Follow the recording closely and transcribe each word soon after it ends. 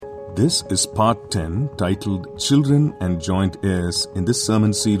This is part 10 titled Children and Joint Heirs in this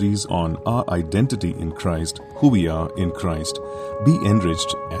sermon series on our identity in Christ, who we are in Christ. Be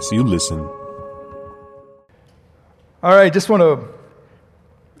enriched as you listen. All right, just want to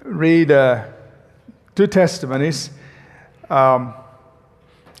read two testimonies.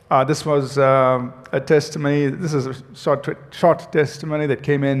 This was a testimony. This is a short testimony that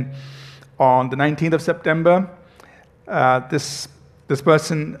came in on the 19th of September. This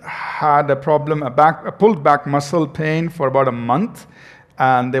person had a problem, a pulled back muscle pain for about a month,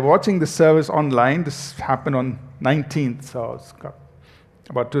 and they're watching the service online. This happened on 19th, so it's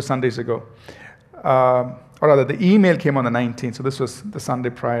about 2 Sundays ago. Or rather, the email came on the 19th, so this was the Sunday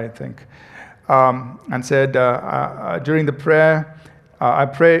prior, I think. And said, during the prayer, I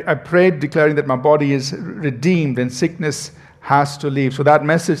prayed declaring that my body is redeemed and sickness has to leave. So that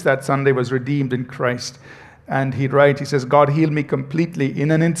message that Sunday was redeemed in Christ. And he says, God healed me completely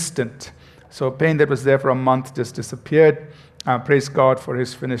in an instant. So pain that was there for a month just disappeared. Praise God for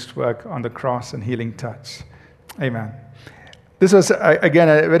his finished work on the cross and healing touch. Amen. This was, again,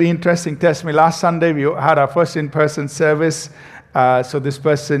 a very interesting testimony. Last Sunday, we had our first in-person service. So this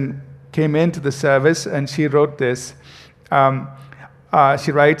person came into the service, and she wrote this.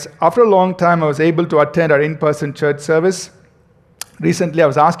 She writes, after a long time, I was able to attend our in-person church service. Recently, I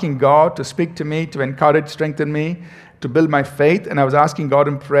was asking God to speak to me, to encourage, strengthen me, to build my faith. And I was asking God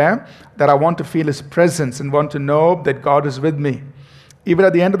in prayer that I want to feel his presence and want to know that God is with me. Even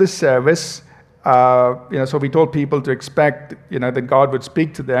at the end of the service, so we told people to expect, that God would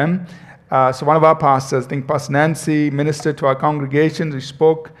speak to them. So one of our pastors, I think Pastor Nancy, ministered to our congregation. She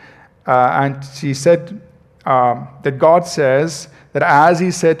spoke, and she said that God says that as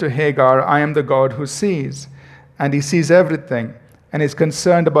he said to Hagar, I am the God who sees. And he sees everything. And is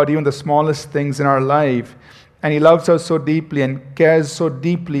concerned about even the smallest things in our life. And he loves us so deeply and cares so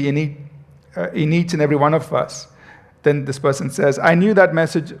deeply in each and every one of us. Then this person says, I knew that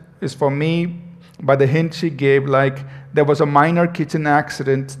message is for me by the hint she gave, like there was a minor kitchen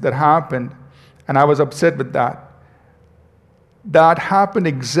accident that happened, and I was upset with that. That happened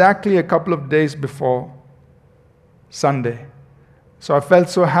exactly a couple of days before Sunday. So I felt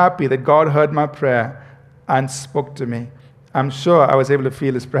so happy that God heard my prayer and spoke to me. I'm sure I was able to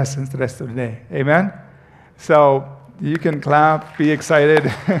feel his presence the rest of the day. Amen? So you can clap, be excited.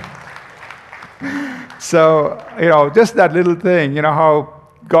 So, just that little thing, how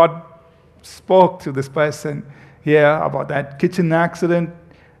God spoke to this person here about that kitchen accident.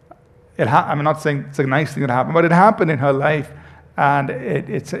 I'm not saying it's a nice thing that happened, but it happened in her life. And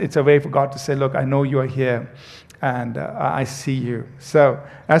it's a way for God to say, look, I know you are here, and I see you. So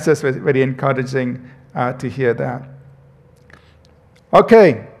that's just very encouraging to hear that.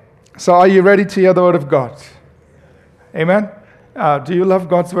 Okay, so are you ready to hear the word of God? Amen? Do you love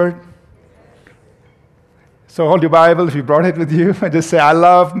God's word? So hold your Bible if you brought it with you and just say, I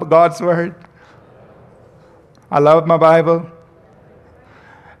love God's word. I love my Bible.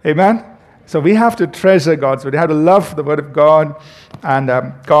 Amen? So we have to treasure God's word. We have to love the word of God. And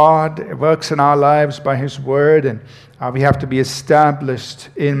God works in our lives by his word. And we have to be established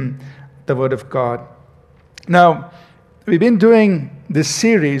in the word of God. Now, we've been doing this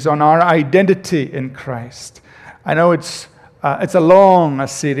series on our identity in Christ. I know it's a long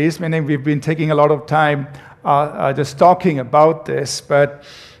series, meaning we've been taking a lot of time just talking about this, but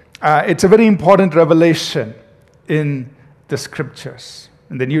it's a very important revelation in the Scriptures,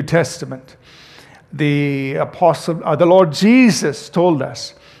 in the New Testament. The Lord Jesus told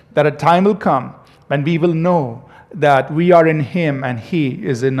us that a time will come when we will know that we are in him and he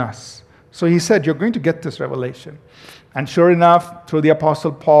is in us. So he said, you're going to get this revelation. And sure enough, through the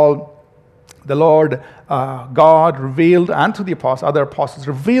Apostle Paul, the Lord God revealed, and to the other apostles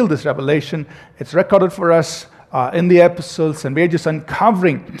revealed this revelation. It's recorded for us in the epistles, and we're just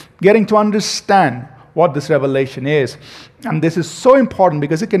uncovering, getting to understand what this revelation is. And this is so important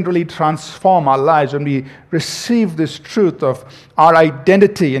because it can really transform our lives when we receive this truth of our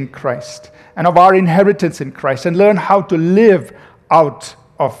identity in Christ and of our inheritance in Christ and learn how to live out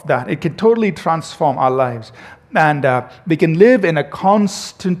of that. It can totally transform our lives. And we can live in a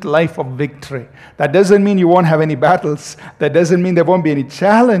constant life of victory. That doesn't mean you won't have any battles. That doesn't mean there won't be any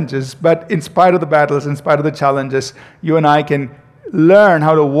challenges. But in spite of the battles, in spite of the challenges, you and I can learn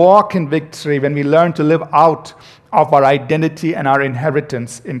how to walk in victory when we learn to live out of our identity and our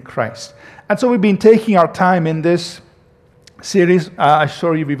inheritance in Christ. And so we've been taking our time in this series. I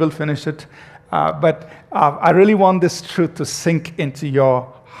assure you we will finish it. But I really want this truth to sink into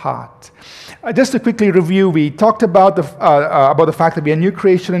your heart. Just to quickly review, we talked about the fact that we are a new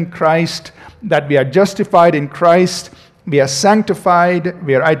creation in Christ, that we are justified in Christ, we are sanctified,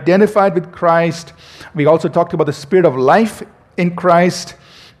 we are identified with Christ. We also talked about the spirit of life in Christ.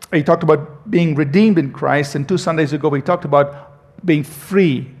 We talked about being redeemed in Christ. And 2 Sundays ago, we talked about being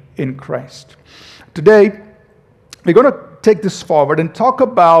free in Christ. Today, we're going to take this forward and talk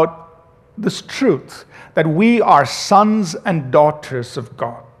about this truth that we are sons and daughters of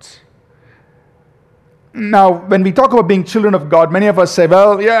God. Now, when we talk about being children of God, many of us say,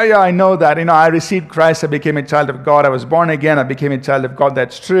 well, yeah, I know that. I received Christ, I became a child of God. I was born again, I became a child of God.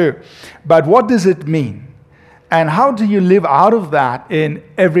 That's true. But what does it mean? And how do you live out of that in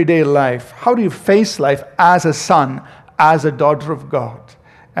everyday life? How do you face life as a son, as a daughter of God?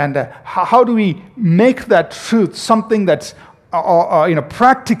 And how do we make that truth something that's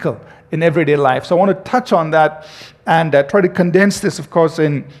practical in everyday life? So I want to touch on that and try to condense this, of course,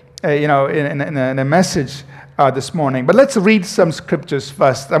 in a message this morning. But let's read some scriptures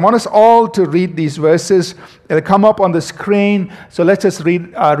first. I want us all to read these verses. They'll come up on the screen. So let's just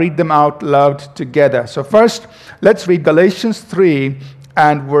read them out loud together. So first, let's read Galatians 3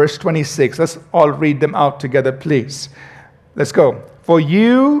 and verse 26. Let's all read them out together, please. Let's go. For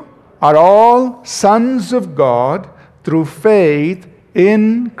you are all sons of God through faith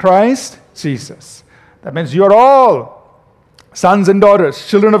in Christ Jesus. That means you're all sons and daughters,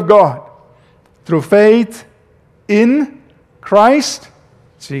 children of God, through faith in Christ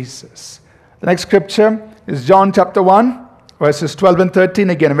Jesus. The next scripture is John chapter 1, verses 12 and 13.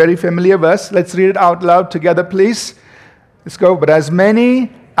 Again, a very familiar verse. Let's read it out loud together, please. Let's go. But as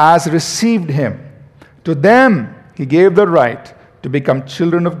many as received him, to them he gave the right to become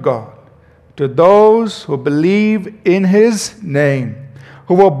children of God, to those who believe in his name,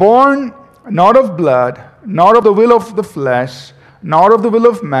 who were born not of blood, not of the will of the flesh, not of the will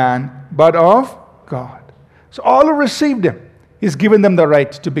of man, but of God. So all who received him, he's given them the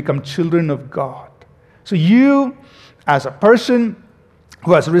right to become children of God. So you, as a person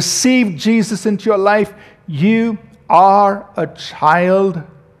who has received Jesus into your life, you are a child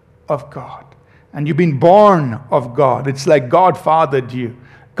of God. And you've been born of God. It's like God fathered you.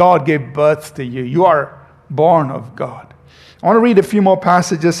 God gave birth to you. You are born of God. I want to read a few more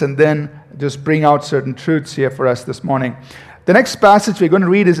passages and then just bring out certain truths here for us this morning. The next passage we're going to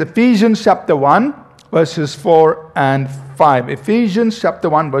read is Ephesians chapter 1, verses 4 and 5. Ephesians chapter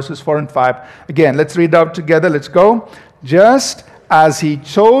 1, verses 4 and 5. Again, let's read out together. Let's go. Just as he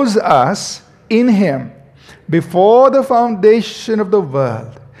chose us in him before the foundation of the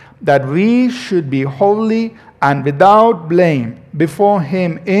world, that we should be holy and without blame before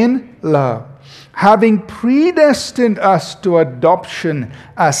him in love, having predestined us to adoption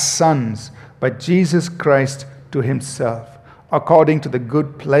as sons by Jesus Christ to himself, according to the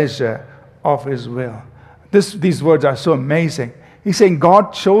good pleasure of his will. These words are so amazing. He's saying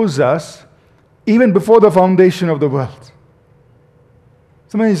God chose us even before the foundation of the world.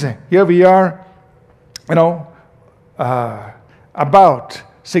 It's amazing. Here we are, about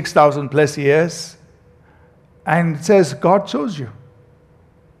 6,000 plus years, and it says God chose you.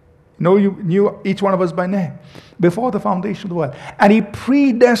 You knew each one of us by name before the foundation of the world. And he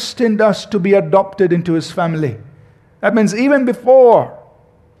predestined us to be adopted into his family. That means even before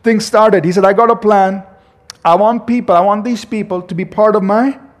things started, he said, I got a plan. I want these people to be part of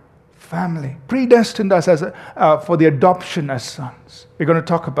my family. Predestined us for the adoption as sons. We're going to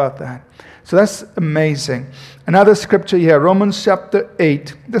talk about that. So that's amazing. Another scripture here, Romans chapter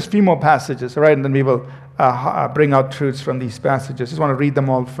 8. Just a few more passages, all right? And then we will bring out truths from these passages. Just want to read them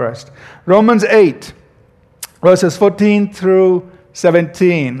all first. Romans 8, verses 14 through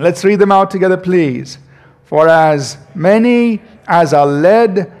 17. Let's read them out together, please. For as many as are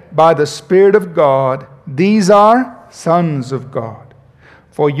led by the Spirit of God, these are sons of God.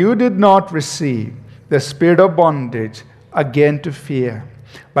 For you did not receive the spirit of bondage again to fear,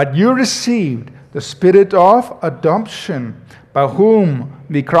 but you received the spirit of adoption, by whom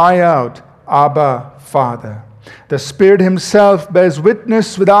we cry out, Abba, Father. The Spirit himself bears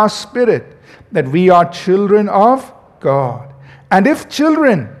witness with our spirit that we are children of God. And if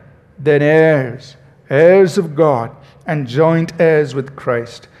children, then heirs, heirs of God, and joint heirs with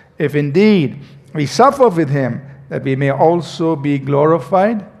Christ, if indeed we suffer with him, that we may also be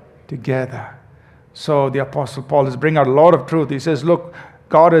glorified together. So the Apostle Paul is bringing out a lot of truth. He says, look,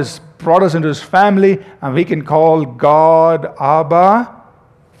 God has brought us into his family, and we can call God Abba,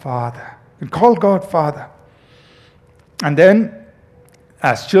 Father. We can call God Father. And then,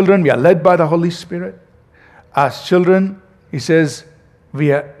 as children, we are led by the Holy Spirit. As children, he says,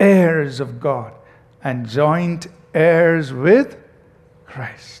 we are heirs of God and joint heirs with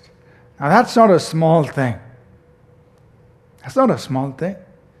Christ. Now, that's not a small thing. That's not a small thing.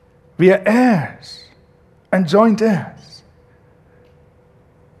 We are heirs and joint heirs.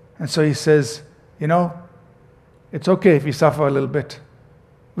 And so he says, it's okay if we suffer a little bit.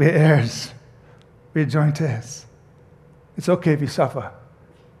 We're heirs. We're joint heirs. It's okay if we suffer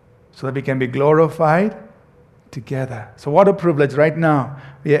so that we can be glorified together. So what a privilege right now.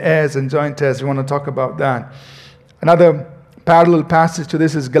 We are heirs and joint heirs. We want to talk about that. Another parallel passage to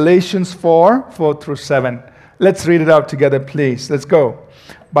this is Galatians 4:4-7. Let's read it out together, please. Let's go.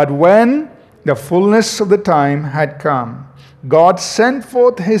 But when the fullness of the time had come, God sent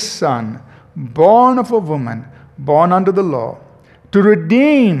forth his Son, born of a woman, born under the law, to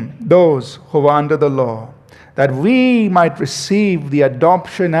redeem those who were under the law, that we might receive the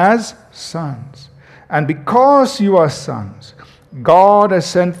adoption as sons. And because you are sons, God has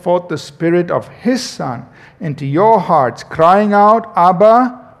sent forth the Spirit of his Son into your hearts, crying out,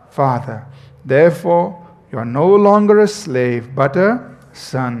 Abba, Father. Therefore, you are no longer a slave, but a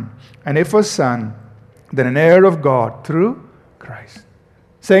son. And if a son, then an heir of God through Christ.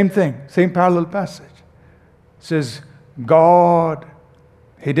 Same thing, same parallel passage. It says, God,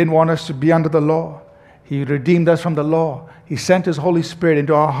 he didn't want us to be under the law. He redeemed us from the law. He sent his Holy Spirit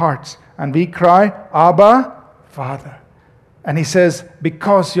into our hearts. And we cry, Abba, Father. And he says,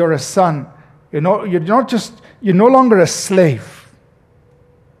 because you're a son, you're no longer a slave.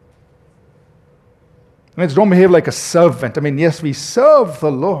 Let's don't behave like a servant. Yes, we serve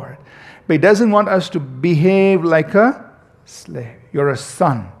the Lord, but he doesn't want us to behave like a slave. You're a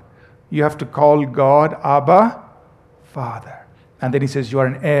son. You have to call God Abba, Father. And then he says, you are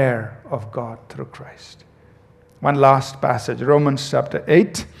an heir of God through Christ. One last passage, Romans chapter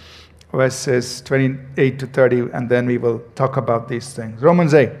 8, verses 28-30, and then we will talk about these things.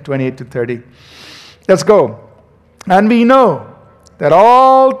 Romans 8, 28-30. Let's go. And we know that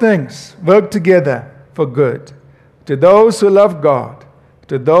all things work together for good to those who love God,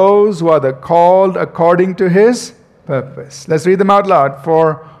 to those who are the called according to his purpose. Let's read them out loud.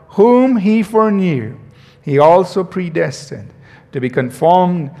 For whom he foreknew, he also predestined to be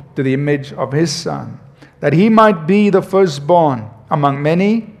conformed to the image of his Son, that he might be the firstborn among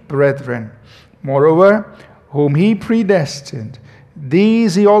many brethren. Moreover, whom he predestined,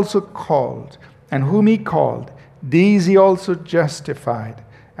 these he also called, and whom he called, these he also justified,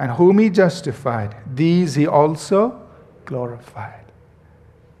 and whom he justified, these he also glorified.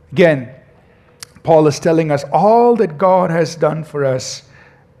 Again, Paul is telling us all that God has done for us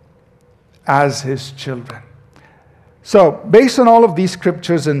as his children. So, based on all of these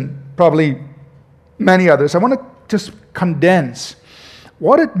scriptures and probably many others, I want to just condense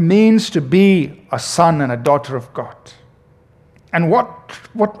what it means to be a son and a daughter of God. And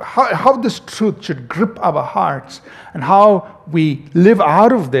how this truth should grip our hearts and how we live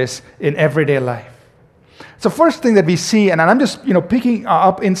out of this in everyday life. So first thing that we see, and I'm just picking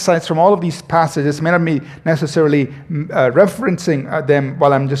up insights from all of these passages, may not be necessarily referencing them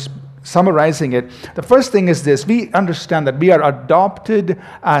while I'm just summarizing it. The first thing is this: we understand that we are adopted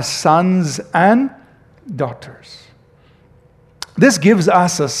as sons and daughters. This gives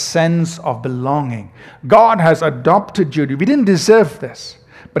us a sense of belonging. God has adopted you. We didn't deserve this,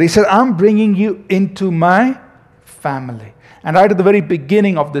 but he said, I'm bringing you into my family. And right at the very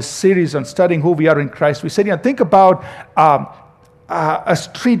beginning of this series on studying who we are in Christ, we said, think about a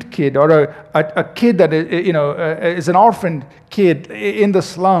street kid or a kid that is an orphaned kid in the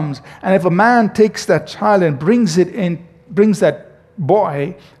slums. And if a man takes that child and brings that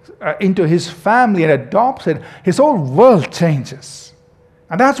boy into his family and adopts it, his whole world changes.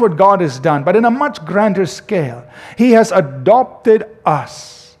 And that's what God has done, but in a much grander scale. He has adopted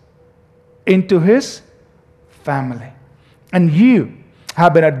us into his family. And you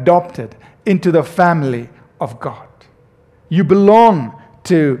have been adopted into the family of God. You belong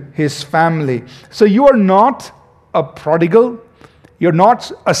to his family. So you are not a prodigal. You're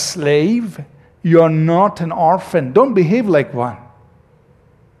not a slave. You're not an orphan. Don't behave like one.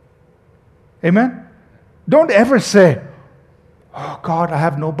 Amen? Don't ever say, oh God, I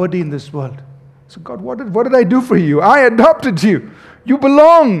have nobody in this world. So God, what did I do for you? I adopted you. You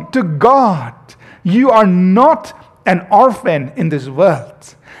belong to God. You are not an orphan in this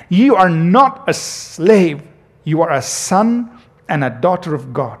world. You are not a slave. You are a son and a daughter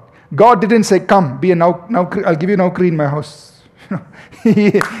of God. God didn't say, come, be a I'll give you naukri in my house.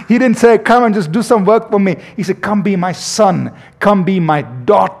 He didn't say, come and just do some work for me. He said, come be my son. Come be my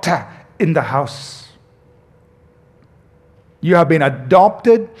daughter in the house. You have been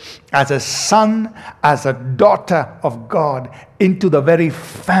adopted as a son, as a daughter of God into the very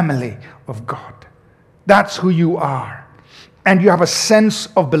family of God. That's who you are. And you have a sense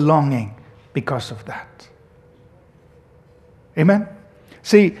of belonging because of that. Amen?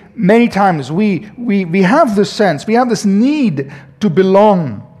 See, many times we have this sense, we have this need to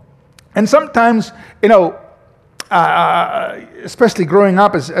belong And sometimes, especially growing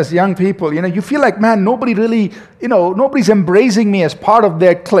up as young people, you feel like, man, nobody really, nobody's embracing me as part of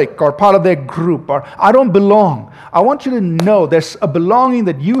their clique or part of their group, or I don't belong. I want you to know there's a belonging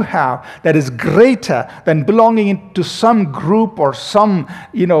that you have that is greater than belonging to some group or some,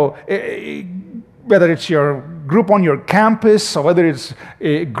 whether it's your group on your campus or whether it's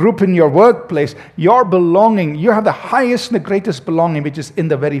a group in your workplace. Your belonging, you have the highest and the greatest belonging, which is in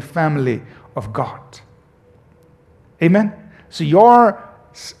the very family of God. Amen? So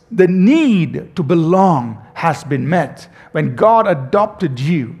the need to belong has been met when God adopted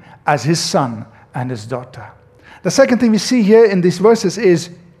you as His son and His daughter. The second thing we see here in these verses is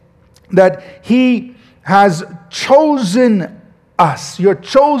that He has chosen us. You're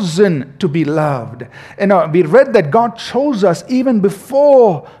chosen to be loved. We read that God chose us even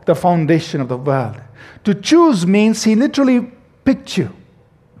before the foundation of the world. To choose means He literally picked you.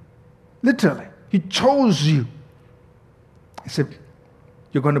 Literally. He chose you. He said,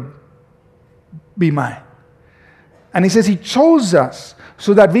 you're going to be mine. And He says He chose us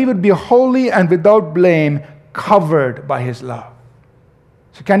so that we would be holy and without blame, covered by His love.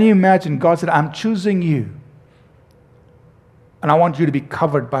 So can you imagine? God said, I'm choosing you. And I want you to be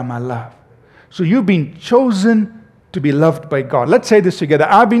covered by my love. So you've been chosen to be loved by God. Let's say this together.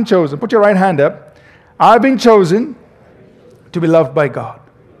 I've been chosen. Put your right hand up. I've been chosen to be loved by God.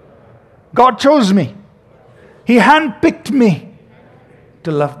 God chose me. He handpicked me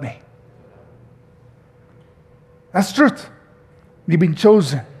to love me. That's truth. You've been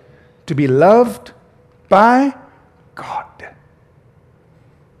chosen to be loved by God.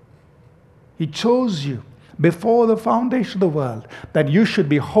 He chose you before the foundation of the world that you should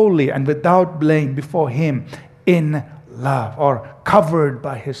be holy and without blame before Him in love, or covered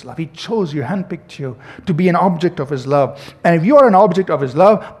by His love. He chose you, handpicked you to be an object of His love. And if you are an object of His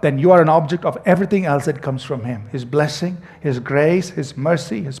love, then you are an object of everything else that comes from Him. His blessing, His grace, His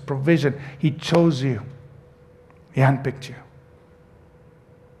mercy, His provision. He chose you. He handpicked you.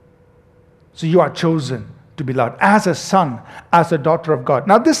 So you are chosen to be loved as a son, as a daughter of God.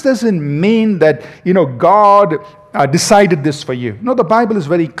 Now this doesn't mean that, God decided this for you. No, the Bible is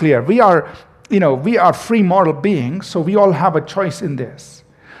very clear. We are free moral beings, so we all have a choice in this.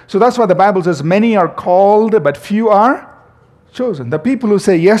 So that's why the Bible says many are called, but few are chosen. The people who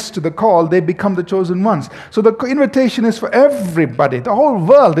say yes to the call, they become the chosen ones. So the invitation is for everybody. The whole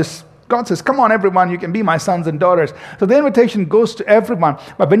world is, God says, come on everyone, you can be my sons and daughters. So the invitation goes to everyone.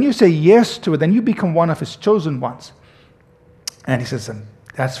 But when you say yes to it, then you become one of His chosen ones. And He says, and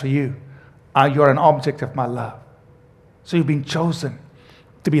that's for you. You are an object of my love. So you've been chosen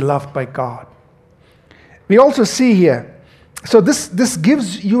to be loved by God. We also see here, so this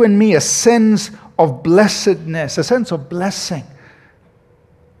gives you and me a sense of blessedness, a sense of blessing.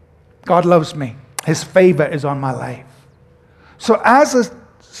 God loves me. His favor is on my life. So as a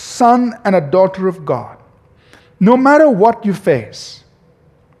son and a daughter of God, no matter what you face,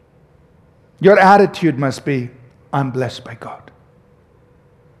 your attitude must be, I'm blessed by God.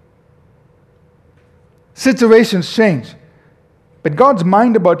 Situations change, but God's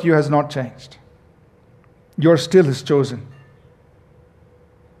mind about you has not changed. You're still His chosen.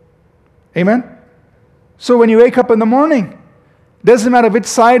 Amen? So when you wake up in the morning, doesn't matter which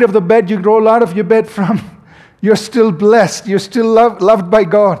side of the bed you roll out of your bed from, you're still blessed. You're still loved by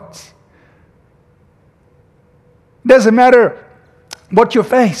God. Doesn't matter what you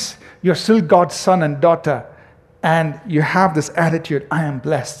face, you're still God's son and daughter. And you have this attitude, I am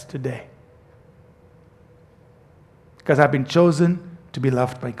blessed today. Because I've been chosen to be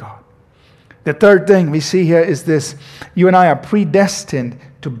loved by God. The third thing we see here is this. You and I are predestined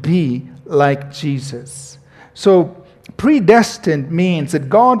to be like Jesus. So predestined means that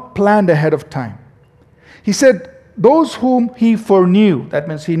God planned ahead of time. He said, those whom He foreknew, that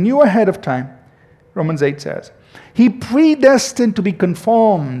means He knew ahead of time, Romans 8 says, He predestined to be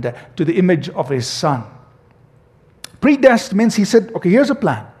conformed to the image of His Son. Predestined means He said, okay, here's a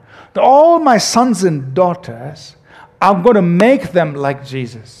plan. All my sons and daughters, I'm going to make them like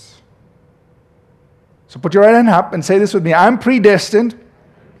Jesus. So put your right hand up and say this with me. I'm predestined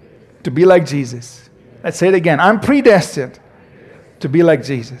to be like Jesus. Let's say it again. I'm predestined to be like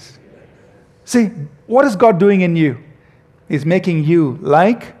Jesus. See, what is God doing in you? He's making you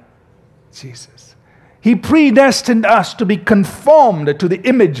like Jesus. He predestined us to be conformed to the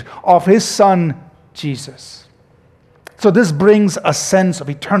image of His Son, Jesus. So this brings a sense of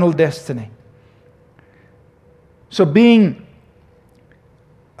eternal destiny. So being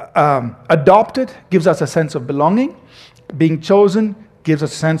adopted gives us a sense of belonging. Being chosen gives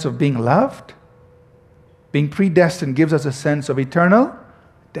us a sense of being loved. Being predestined gives us a sense of eternal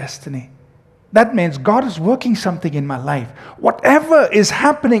destiny. That means God is working something in my life. Whatever is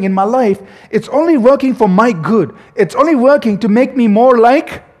happening in my life, it's only working for my good. It's only working to make me more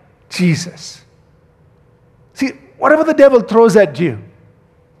like Jesus. See, whatever the devil throws at you,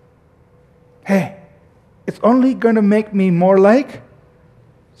 hey, it's only going to make me more like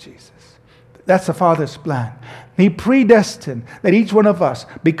Jesus. That's the Father's plan. He predestined that each one of us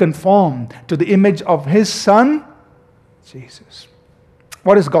be conformed to the image of His Son, Jesus.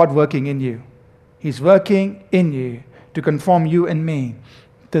 What is God working in you? He's working in you to conform you and me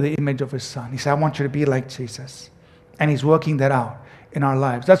to the image of His Son. He said, I want you to be like Jesus. And He's working that out in our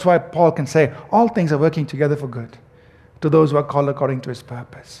lives. That's why Paul can say, all things are working together for good to those who are called according to His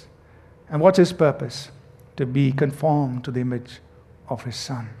purpose. And what's His purpose? To be conformed to the image of His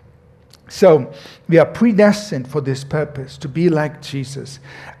Son. So we are predestined for this purpose, to be like Jesus.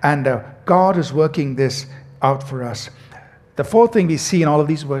 And God is working this out for us. The fourth thing we see in all of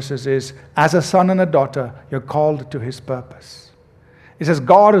these verses is, as a son and a daughter, you're called to His purpose. It says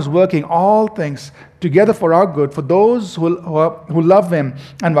God is working all things together for our good, for those who love Him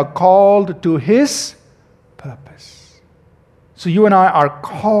and were called to His purpose. So you and I are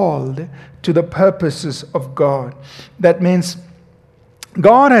called to the purposes of God. That means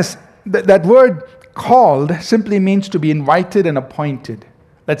God has... That word called simply means to be invited and appointed.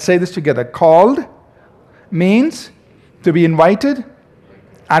 Let's say this together. Called means to be invited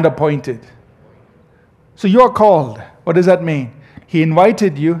and appointed. So you are called. What does that mean? He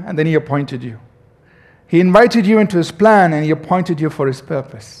invited you and then He appointed you. He invited you into His plan and He appointed you for His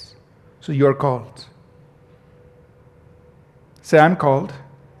purpose. So you are called. Say, I'm called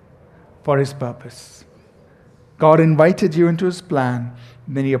for His purpose. God invited you into His plan,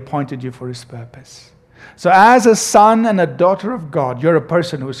 then He appointed you for His purpose. So as a son and a daughter of God, you're a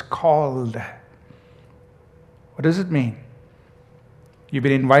person who is called. What does it mean? You've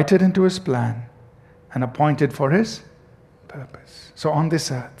been invited into His plan and appointed for His purpose. So on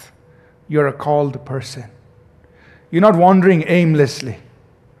this earth, you're a called person. You're not wandering aimlessly.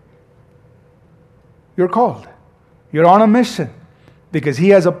 You're called. You're on a mission because He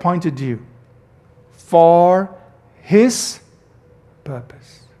has appointed you for His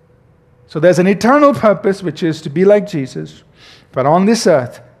purpose. So there's an eternal purpose, which is to be like Jesus. But on this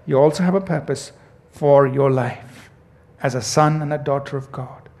earth, you also have a purpose for your life. As a son and a daughter of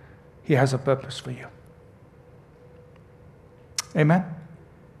God, He has a purpose for you. Amen?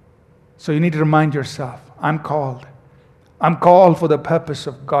 So you need to remind yourself, I'm called. I'm called for the purpose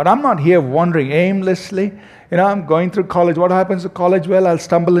of God. I'm not here wandering aimlessly. I'm going through college. What happens to college? Well, I'll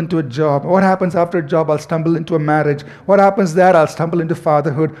stumble into a job. What happens after a job? I'll stumble into a marriage. What happens there? I'll stumble into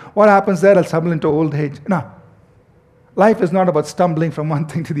fatherhood. What happens there? I'll stumble into old age. No. Life is not about stumbling from one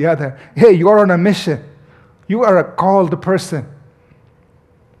thing to the other. Hey, you're on a mission. You are a called person.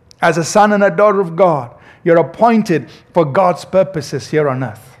 As a son and a daughter of God, you're appointed for God's purposes here on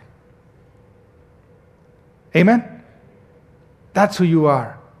earth. Amen? That's who you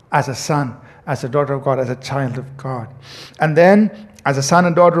are as a son, as a daughter of God, as a child of God. And then, as a son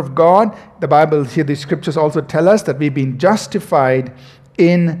and daughter of God, the Bible here, the scriptures also tell us that we've been justified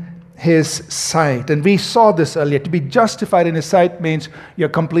in His sight. And we saw this earlier. To be justified in His sight means you're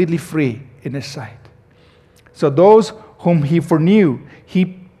completely free in His sight. So those whom He foreknew,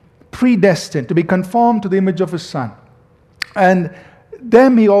 He predestined to be conformed to the image of His Son. And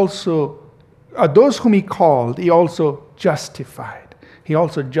them He also, those whom He called, He also justified. He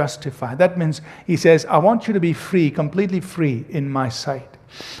also justified. That means He says, I want you to be free, completely free in my sight.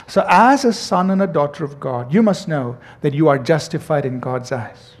 So as a son and a daughter of God, you must know that you are justified in God's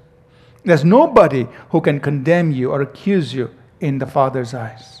eyes. There's nobody who can condemn you or accuse you in the Father's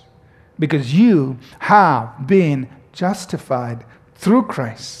eyes, because you have been justified through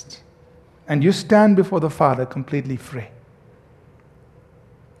Christ, and you stand before the Father completely free.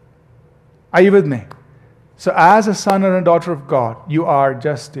 Are you with me? So as a son and a daughter of God, you are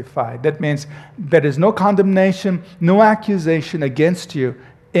justified. That means there is no condemnation, no accusation against you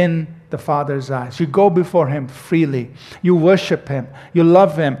in the Father's eyes. You go before Him freely. You worship Him. You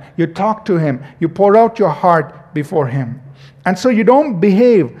love Him. You talk to Him. You pour out your heart before Him. And so you don't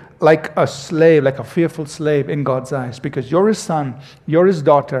behave like a slave, like a fearful slave in God's eyes, because you're His son, you're His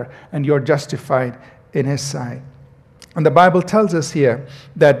daughter, and you're justified in His sight. And the Bible tells us here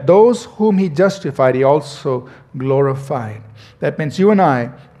that those whom He justified, He also glorified. That means you and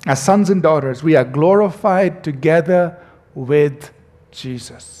I, as sons and daughters, we are glorified together with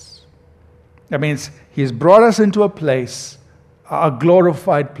Jesus. That means He's brought us into a place, a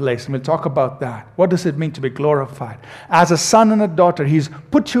glorified place. And we'll talk about that. What does it mean to be glorified? As a son and a daughter, He's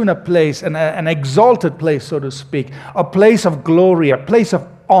put you in a place, an exalted place, so to speak, a place of glory, a place of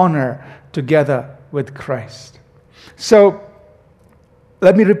honor together with Christ. So,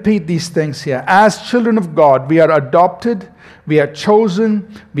 let me repeat these things here. As children of God, we are adopted, we are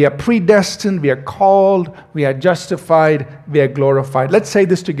chosen, we are predestined, we are called, we are justified, we are glorified. Let's say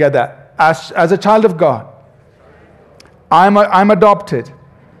this together. As a child of God, I'm adopted,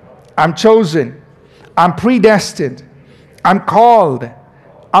 I'm chosen, I'm predestined, I'm called,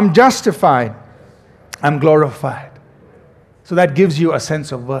 I'm justified, I'm glorified. So that gives you a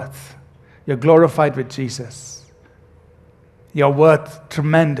sense of worth. You're glorified with Jesus. Your worth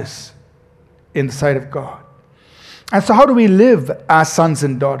tremendous in the sight of God. And so how do we live as sons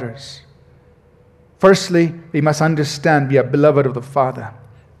and daughters? Firstly, we must understand we are beloved of the Father.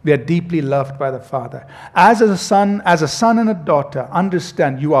 We are deeply loved by the Father. As a son and a daughter,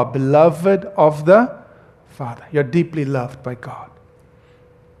 understand you are beloved of the Father. You're deeply loved by God.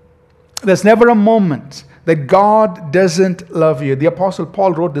 There's never a moment that God doesn't love you. The Apostle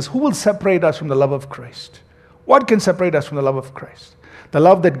Paul wrote this, who will separate us from the love of Christ? What can separate us from the love of Christ? The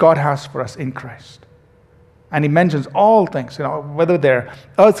love that God has for us in Christ. And he mentions all things, whether they're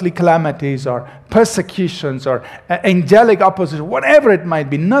earthly calamities or persecutions or angelic opposition, whatever it might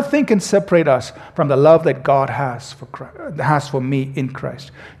be, nothing can separate us from the love that God has for me in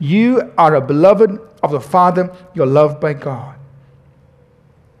Christ. You are a beloved of the Father. You're loved by God.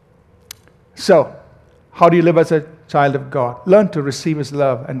 So, how do you live as a child of God? Learn to receive His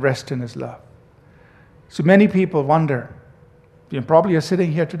love and rest in His love. So many people wonder, you probably are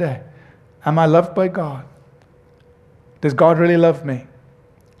sitting here today, am I loved by God? Does God really love me?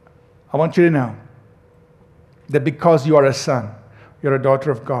 I want you to know that because you are a son, you're a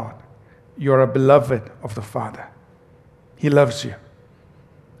daughter of God, you're a beloved of the Father. He loves you.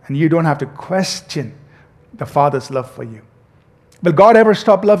 And you don't have to question the Father's love for you. Will God ever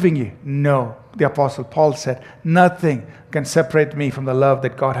stop loving you? No. The Apostle Paul said, nothing can separate me from the love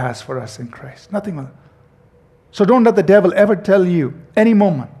that God has for us in Christ. Nothing will. So don't let the devil ever tell you any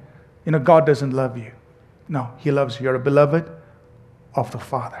moment, God doesn't love you. No, He loves you. You're a beloved of the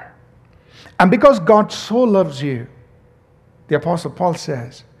Father. And because God so loves you, the Apostle Paul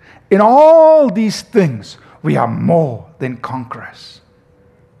says, in all these things, we are more than conquerors.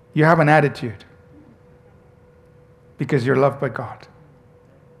 You have an attitude because you're loved by God.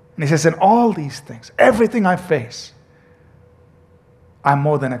 And he says, in all these things, everything I face, I'm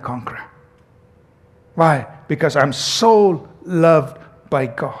more than a conqueror. Why? Because I'm so loved by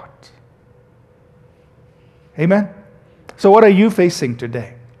God. Amen? So what are you facing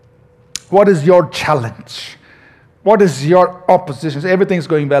today? What is your challenge? What is your opposition? Everything's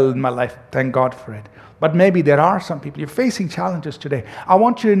going well in my life. Thank God for it. But maybe there are some people, you're facing challenges today. I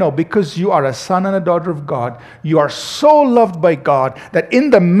want you to know, because you are a son and a daughter of God, you are so loved by God that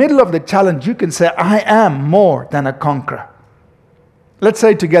in the middle of the challenge, you can say, I am more than a conqueror. Let's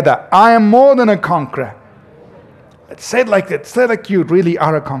say it together, I am more than a conqueror. Let's say it like that. Say it like you really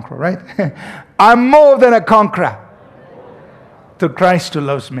are a conqueror, right? I'm more than a conqueror through Christ who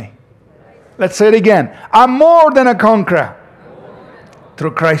loves me. Let's say it again. I'm more than a conqueror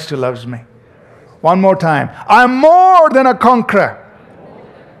through Christ who loves me. One more time. I'm more than a conqueror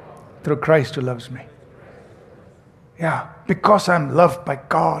through Christ who loves me. Yeah, because I'm loved by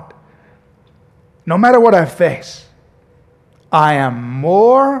God. No matter what I face, I am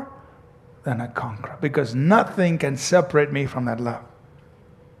more than a conqueror because nothing can separate me from that love.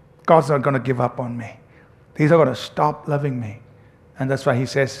 God's not going to give up on me. He's not going to stop loving me. And that's why He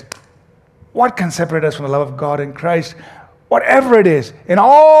says, what can separate us from the love of God in Christ? Whatever it is, in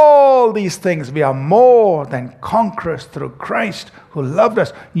all these things, we are more than conquerors through Christ who loved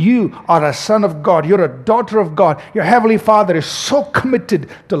us. You are a son of God. You're a daughter of God. Your Heavenly Father is so committed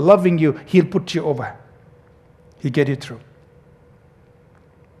to loving you, He'll put you over. He'll get you through.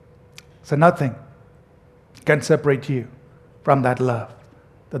 So nothing can separate you from that love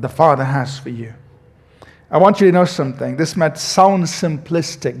that the Father has for you. I want you to know something. This might sound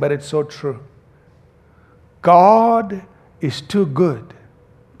simplistic, but it's so true. God is too good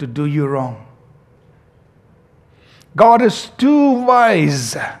to do you wrong. God is too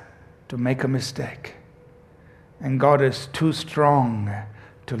wise to make a mistake. And God is too strong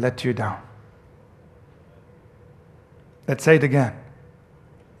to let you down. Let's say it again.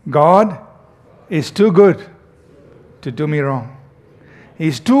 God is too good to do me wrong.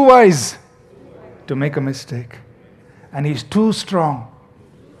 He's too wise to make a mistake. And He's too strong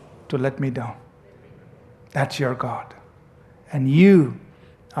to let me down. That's your God. And you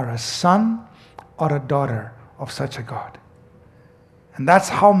are a son or a daughter of such a God. And that's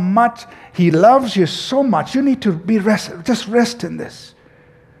how much He loves you so much. You need to just rest in this.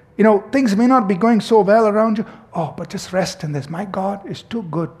 things may not be going so well around you. Oh, but just rest in this. My God is too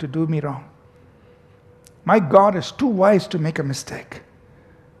good to do me wrong. My God is too wise to make a mistake.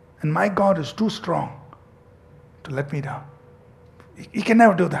 And my God is too strong to let me down. He can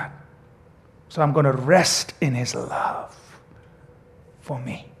never do that. So I'm going to rest in His love for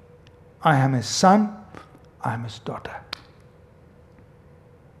me. I am His son. I am His daughter.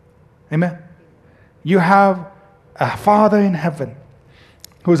 Amen. You have a Father in heaven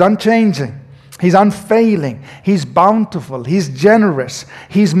who is unchanging. He's unfailing. He's bountiful. He's generous.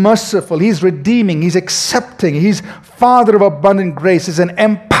 He's merciful. He's redeeming. He's accepting. He's Father of abundant grace. He's an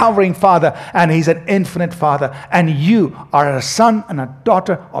empowering Father. And He's an infinite Father. And you are a son and a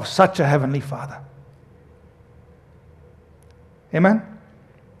daughter of such a heavenly Father. Amen?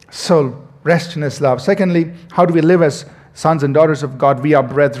 So, rest in His love. Secondly, how do we live as sons and daughters of God? We are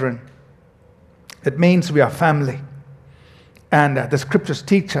brethren. It means we are family. And the scriptures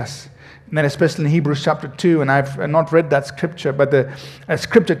teach us, and then especially in Hebrews chapter 2, and I've not read that scripture, but the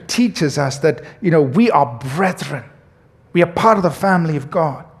scripture teaches us that, we are brethren. We are part of the family of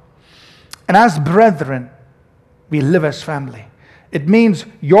God. And as brethren, we live as family. It means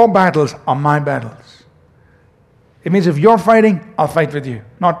your battles are my battles. It means if you're fighting, I'll fight with you.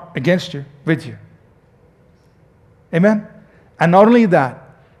 Not against you, with you. Amen? And not only that,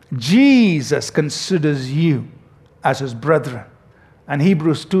 Jesus considers you as His brethren. And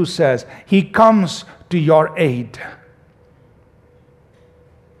Hebrews 2 says, He comes to your aid.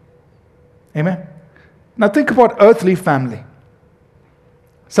 Amen? Now think about earthly family.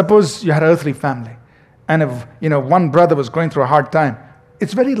 Suppose you had an earthly family, and if one brother was going through a hard time,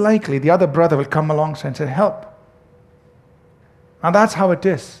 it's very likely the other brother will come alongside and say, help. Now that's how it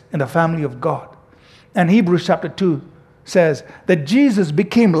is in the family of God. And Hebrews chapter 2 says that Jesus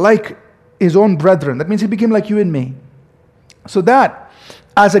became like His own brethren. That means He became like you and me. So that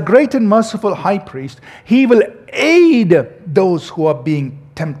as a great and merciful high priest, He will aid those who are being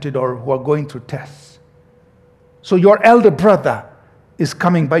tempted or who are going through tests. So your elder brother is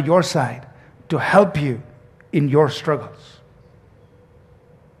coming by your side to help you in your struggles.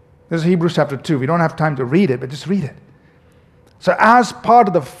 This is Hebrews chapter 2. We don't have time to read it, but just read it. So as part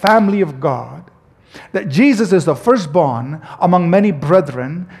of the family of God, that Jesus is the firstborn among many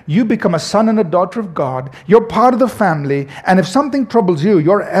brethren, you become a son and a daughter of God. You're part of the family, and if something troubles you,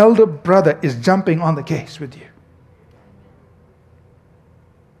 your elder brother is jumping on the case with you.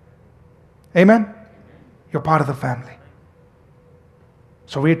 Amen? You're part of the family.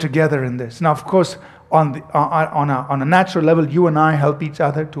 So we're together in this. Now, of course, on a natural level, you and I help each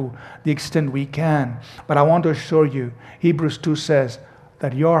other to the extent we can. But I want to assure you, Hebrews 2 says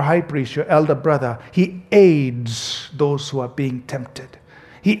that your high priest, your elder brother, he aids those who are being tempted.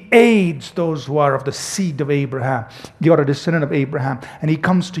 He aids those who are of the seed of Abraham. You are a descendant of Abraham. And he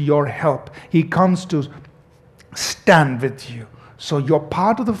comes to your help. He comes to stand with you. So you're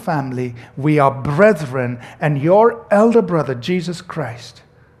part of the family. We are brethren. And your elder brother, Jesus Christ,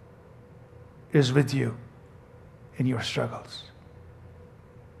 is with you in your struggles.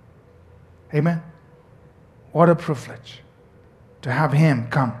 Amen? What a privilege to have Him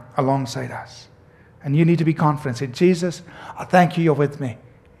come alongside us. And you need to be confident. Say, Jesus, I thank you, you're with me.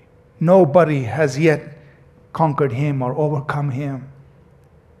 Nobody has yet conquered Him or overcome Him.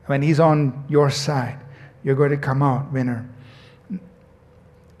 When He's on your side, you're going to come out winner.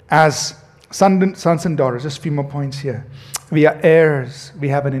 As sons and daughters, just a few more points here. We are heirs. We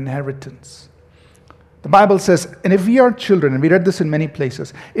have an inheritance. The Bible says, and if we are children, and we read this in many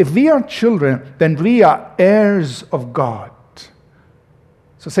places, if we are children, then we are heirs of God.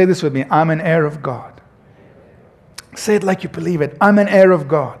 So say this with me, I'm an heir of God. Say it like you believe it. I'm an heir of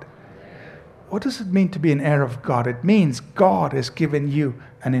God. What does it mean to be an heir of God? It means God has given you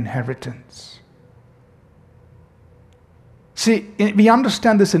an inheritance. See, we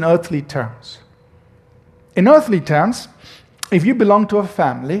understand this in earthly terms. In earthly terms, if you belong to a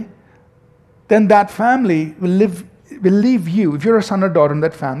family, then that family will leave you. If you're a son or daughter in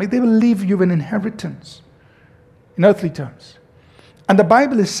that family, they will leave you an inheritance. In earthly terms. And the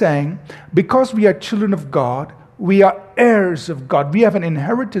Bible is saying, because we are children of God, we are heirs of God. We have an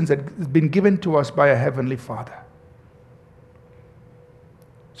inheritance that has been given to us by a heavenly Father.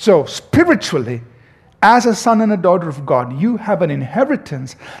 So, spiritually, as a son and a daughter of God, you have an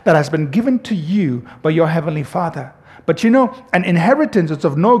inheritance that has been given to you by your heavenly Father. But an inheritance is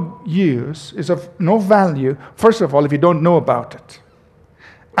of no use, is of no value, first of all, if you don't know about it.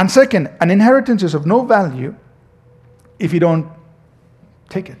 And second, an inheritance is of no value if you don't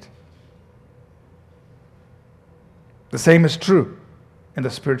take it. The same is true in the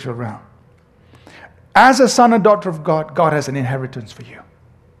spiritual realm. As a son and daughter of God, God has an inheritance for you.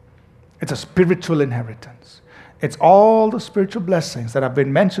 It's a spiritual inheritance. It's all the spiritual blessings that have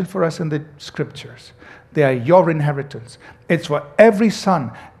been mentioned for us in the scriptures. They are your inheritance. It's for every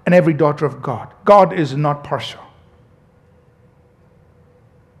son and every daughter of God. God is not partial.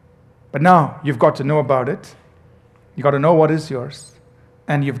 But now you've got to know about it. You've got to know what is yours.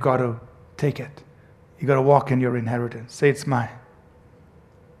 And you've got to take it. You've got to walk in your inheritance. Say, it's mine.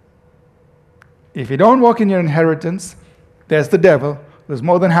 If you don't walk in your inheritance, there's the devil who's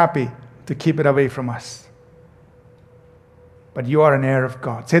more than happy to keep it away from us. But you are an heir of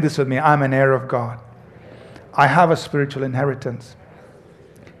God. Say this with me. I'm an heir of God. I have a spiritual inheritance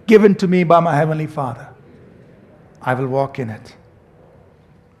given to me by my Heavenly Father. I will walk in it.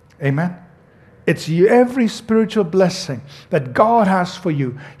 Amen. It's every spiritual blessing that God has for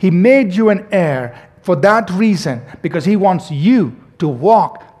you. He made you an heir for that reason, because He wants you to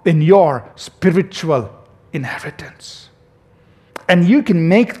walk in your spiritual inheritance. And you can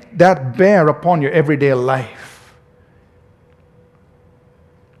make that bear upon your everyday life.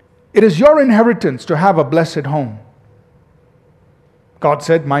 It is your inheritance to have a blessed home. God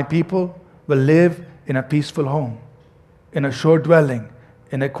said, my people will live in a peaceful home, in a sure dwelling,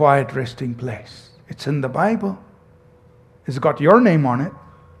 in a quiet resting place. It's in the Bible. It's got your name on it.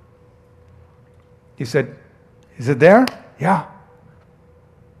 He said, is it there? Yeah.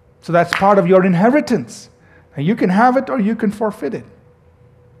 So that's part of your inheritance. And you can have it or you can forfeit it.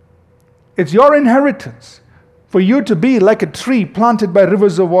 It's your inheritance for you to be like a tree planted by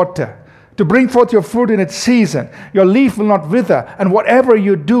rivers of water, to bring forth your fruit in its season. Your leaf will not wither, and whatever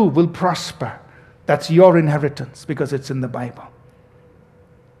you do will prosper. That's your inheritance because it's in the Bible.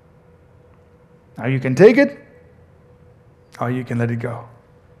 Now you can take it or you can let it go.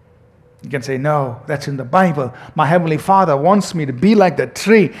 You can say, no, that's in the Bible. My Heavenly Father wants me to be like that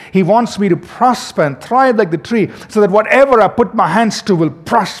tree. He wants me to prosper and thrive like the tree so that whatever I put my hands to will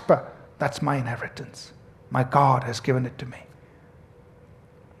prosper. That's my inheritance. My God has given it to me.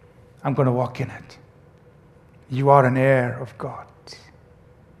 I'm going to walk in it. You are an heir of God.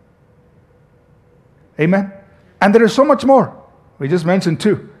 Amen? And there is so much more. We just mentioned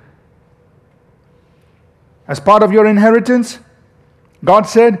two. As part of your inheritance, God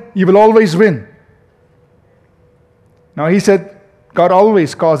said, you will always win. Now He said, God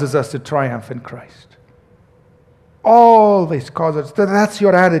always causes us to triumph in Christ. Always causes. That's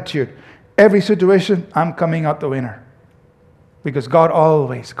your attitude. Every situation, I'm coming out the winner. Because God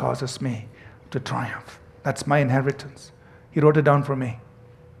always causes me to triumph. That's my inheritance. He wrote it down for me.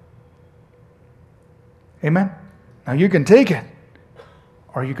 Amen? Now you can take it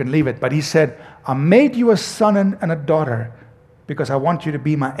or you can leave it. But He said, I made you a son and a daughter because I want you to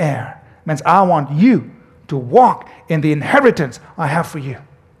be my heir. It means I want you to walk in the inheritance I have for you.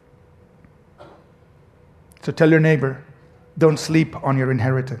 So tell your neighbor, don't sleep on your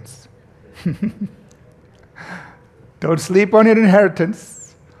inheritance. Don't sleep on your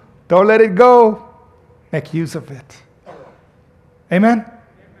inheritance. Don't let it go. Make use of it. Amen?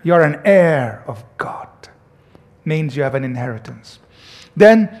 You're an heir of God. Means you have an inheritance.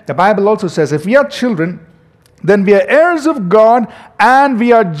 Then the Bible also says, if we are children, then we are heirs of God and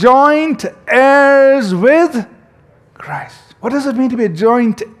we are joint heirs with Christ. What does it mean to be a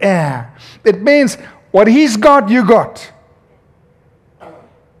joint heir? It means what He's got, you got.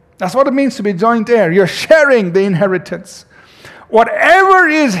 That's what it means to be joint heir. You're sharing the inheritance. Whatever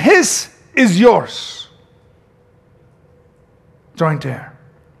is His is yours. Joint heir.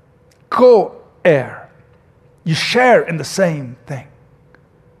 Co-heir. You share in the same thing.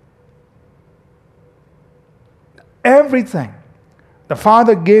 Everything the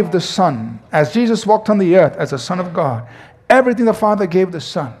Father gave the Son, as Jesus walked on the earth as the Son of God, everything the Father gave the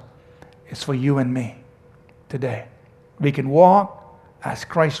Son is for you and me today. We can walk as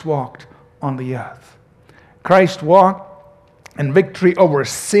Christ walked on the earth. Christ walked in victory over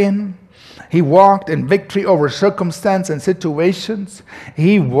sin. He walked in victory over circumstance and situations.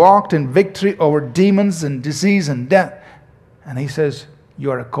 He walked in victory over demons and disease and death. And He says, you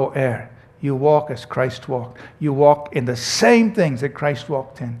are a co-heir. You walk as Christ walked. You walk in the same things that Christ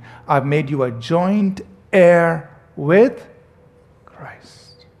walked in. I've made you a joint heir with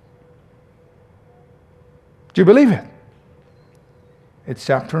Christ. Do you believe it? It's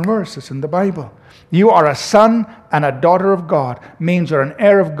chapter and verse. It's in the Bible. You are a son and a daughter of God. Means you're an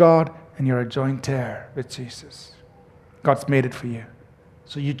heir of God and you're a joint heir with Jesus. God's made it for you.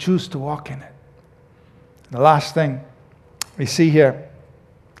 So you choose to walk in it. The last thing we see here,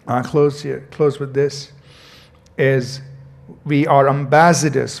 I'll close with this, is we are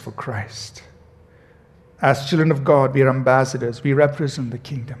ambassadors for Christ. As children of God, we are ambassadors. We represent the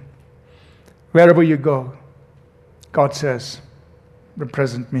kingdom. Wherever you go, God says,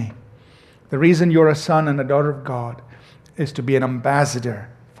 represent me. The reason you're a son and a daughter of God is to be an ambassador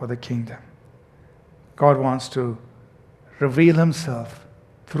for the kingdom. God wants to reveal himself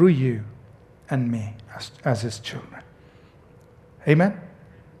through you and me as his children. Amen?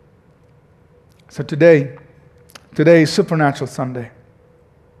 So today is Supernatural Sunday.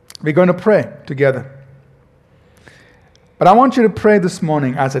 We're going to pray together. But I want you to pray this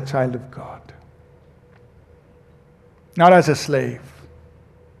morning as a child of God. Not as a slave.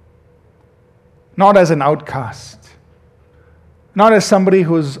 Not as an outcast. Not as somebody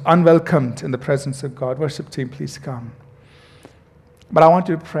who's unwelcomed in the presence of God. Worship team, please come. But I want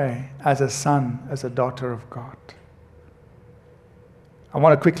you to pray as a son, as a daughter of God. I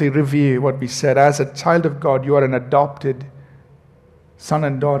want to quickly review what we said. As a child of God, you are an adopted son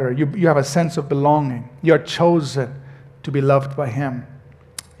and daughter. You have a sense of belonging. You are chosen to be loved by him.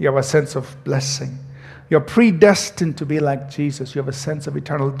 You have a sense of blessing. You're predestined to be like Jesus. You have a sense of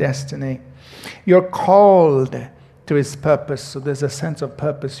eternal destiny. You're called to his purpose. So there's a sense of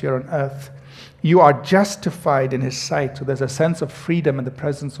purpose here on earth. You are justified in his sight. So there's a sense of freedom in the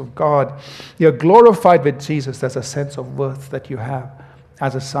presence of God. You're glorified with Jesus. There's a sense of worth that you have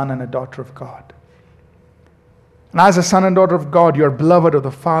as a son and a daughter of God. And as a son and daughter of God, you're beloved of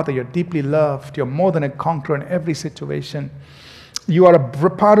the Father. You're deeply loved. You're more than a conqueror in every situation. You are a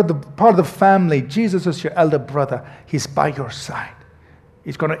part of the family. Jesus is your elder brother. He's by your side.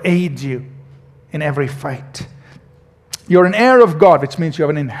 He's going to aid you in every fight. You're an heir of God, which means you have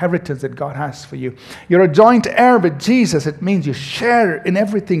an inheritance that God has for you. You're a joint heir with Jesus. It means you share in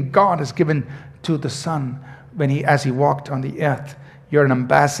everything God has given to the Son as he walked on the earth. You're an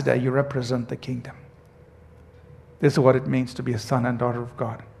ambassador. You represent the kingdom. This is what it means to be a son and daughter of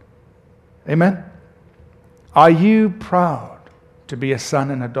God. Amen? Are you proud to be a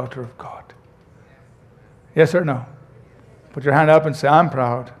son and a daughter of God? Yes or no? Put your hand up and say, I'm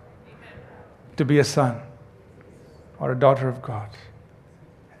proud to be a son or a daughter of God.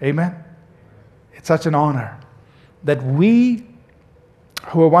 Amen? It's such an honor that we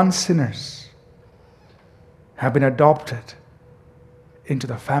who were once sinners have been adopted into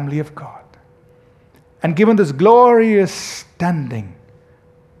the family of God and given this glorious standing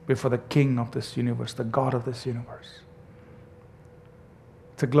before the King of this universe, the God of this universe.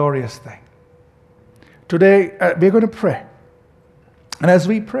 It's a glorious thing. Today, we're going to pray. And as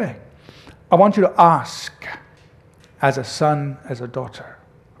we pray, I want you to ask as a son, as a daughter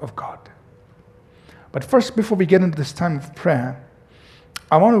of God. But first, before we get into this time of prayer,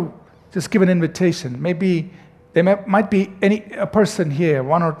 I want to just give an invitation. Maybe there might be a person here,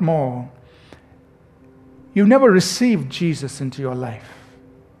 one or more. You've never received Jesus into your life.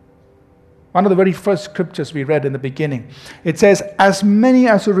 One of the very first scriptures we read in the beginning, it says, as many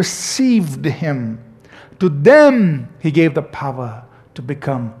as who received him, to them he gave the power to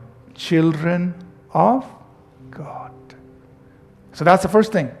become children of God. So that's the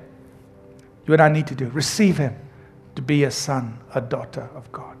first thing you and I need to do. Receive him to be a son, a daughter of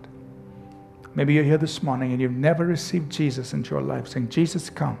God. Maybe you're here this morning and you've never received Jesus into your life, saying, Jesus,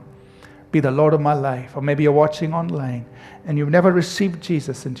 come, be the Lord of my life. Or maybe you're watching online and you've never received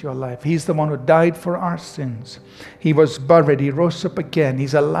Jesus into your life. He's the one who died for our sins. He was buried. He rose up again.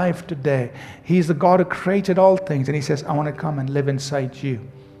 He's alive today. He's the God who created all things. And he says, I want to come and live inside you.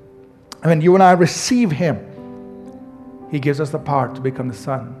 And when you and I receive him, he gives us the power to become the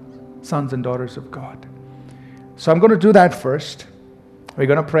sons and daughters of God. So I'm going to do that first. We're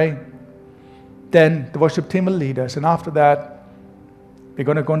going to pray. Then the worship team will lead us. And after that, we're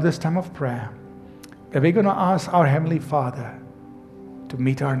going to go into this time of prayer. And we're going to ask our Heavenly Father to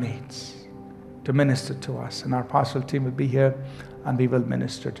meet our needs, to minister to us. And our pastoral team will be here and we will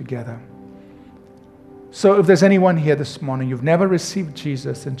minister together. So if there's anyone here this morning, you've never received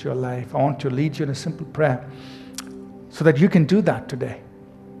Jesus into your life, I want to lead you in a simple prayer so that you can do that today.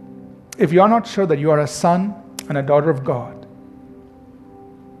 If you are not sure that you are a son and a daughter of God,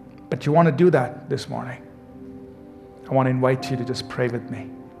 but you want to do that this morning, I want to invite you to just pray with me.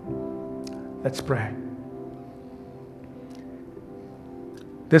 Let's pray.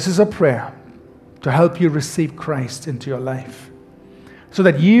 This is a prayer to help you receive Christ into your life so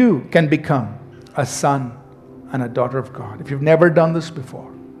that you can become a son and a daughter of God. If you've never done this before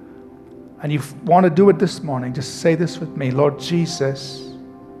and you want to do it this morning, just say this with me. Lord Jesus,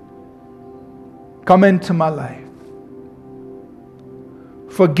 come into my life.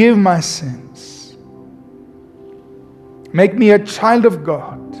 Forgive my sins. Make me a child of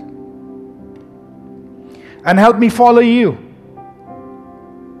God. And help me follow you.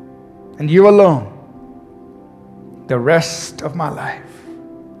 And you alone. The rest of my life.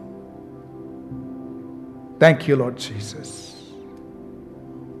 Thank you, Lord Jesus.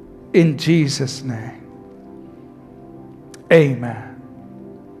 In Jesus' name. Amen.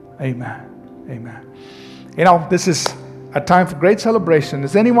 Amen. Amen. You know, this is a time for great celebration.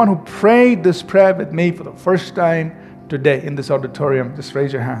 Is anyone who prayed this prayer with me for the first time today in this auditorium? Just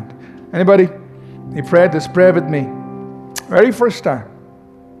raise your hand. Anybody? You prayed this prayer with me? Very first time.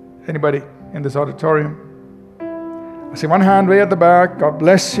 Anybody in this auditorium? I see one hand way at the back. God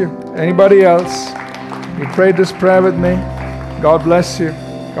bless you. Anybody else? You prayed this prayer with me? God bless you.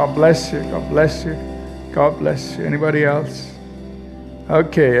 God bless you. God bless you. God bless you. Anybody else?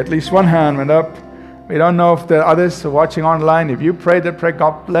 Okay, at least one hand went up. We don't know if there are others watching online. If you prayed that prayer,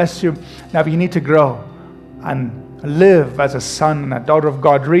 God bless you. Now you need to grow and live as a son and a daughter of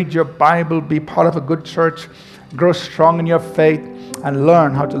God. Read your Bible. Be part of a good church. Grow strong in your faith and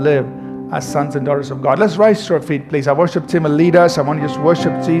learn how to live as sons and daughters of God. Let's rise to our feet, please. Our worship team will lead us. I want to just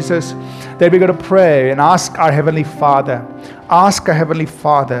worship Jesus. Then we're going to pray and ask our Heavenly Father. Ask our Heavenly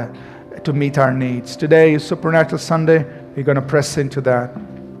Father to meet our needs. Today is Supernatural Sunday. We're going to press into that.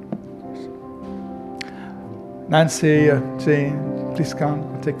 Nancy, Jane, please come.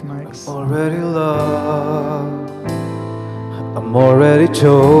 Take the mics. I'm already loved. I'm already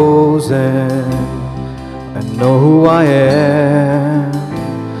chosen. I know who I am.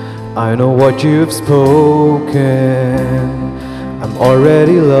 I know what you've spoken. I'm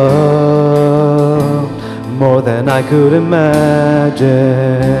already loved more than I could imagine,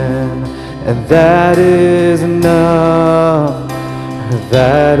 and that is enough.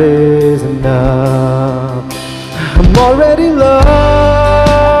 That is enough. I'm already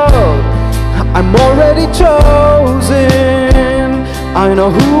loved. I'm already chosen. I know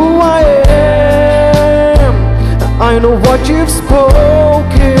who I am. I know what you've spoken.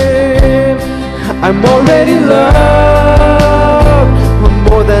 I'm already loved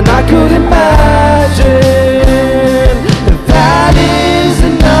more than I could imagine. That is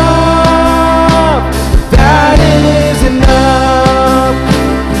enough. That is enough.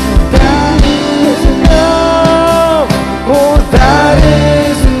 That is enough. Oh, that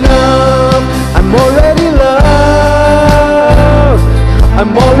is enough. I'm already loved.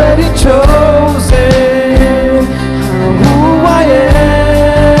 I'm already chosen. Who I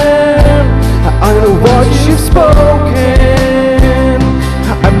am. I know what you've spoken.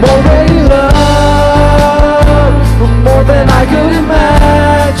 I'm already loved more than I could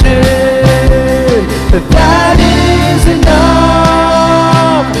imagine. That is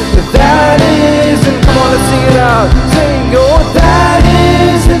enough. That is enough. Come on, let's sing it out. Sing, oh, that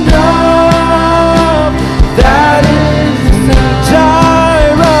is enough. That is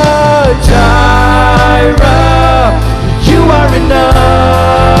Jireh, Jireh. You are enough.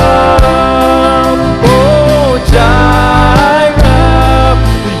 Oh, Jireh,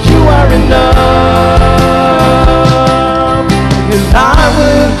 you are enough. And I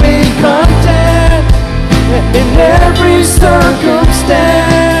will be content in every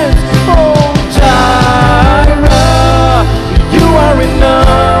circumstance. Oh, Jireh, you are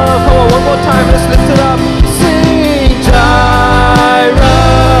enough. Oh, one more time, let's lift it up. Sing, Jireh,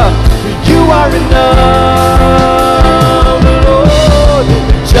 you are enough. Lord,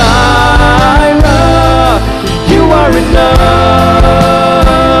 Jireh, you are enough.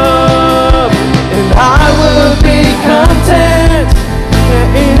 And I will be content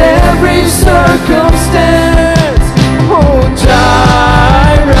in every circumstance. Oh,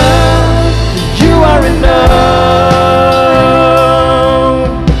 Jireh, you are enough.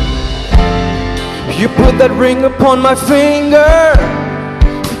 You put that ring upon my finger.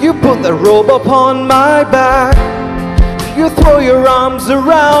 You put that robe upon my back. You throw your arms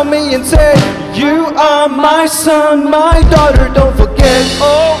around me and say, you are my son, my daughter, don't forget.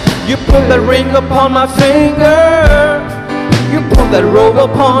 Oh, you put that ring upon my finger. You put that robe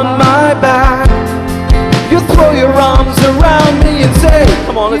upon my back. You throw your arms around me and say,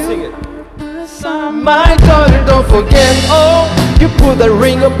 come on, let's sing it. My daughter, don't forget. Oh, you put that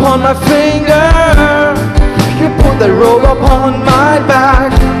ring upon my finger. You put that robe upon my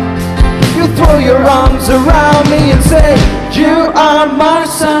back. You throw your arms around me and say, you are my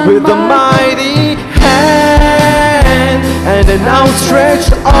son. With a mighty hand and an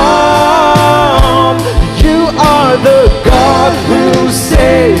outstretched arm, you are the God who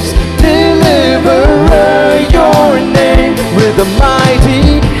saves, deliverer, your name. With a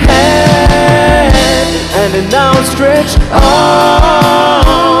mighty hand and an outstretched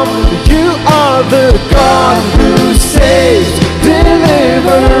arm, you are the God who saves,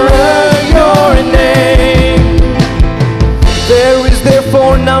 deliverer, your name. There is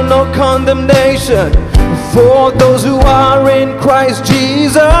therefore now no condemnation for those who are in Christ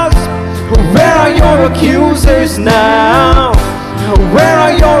Jesus. Where are your accusers now? Where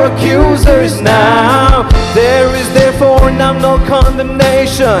are your accusers now? There is therefore now no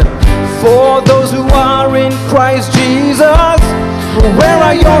condemnation for those who are in Christ Jesus. Where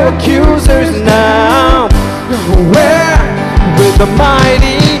are your accusers now? Where? With a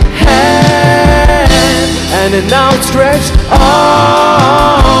mighty hand and an outstretched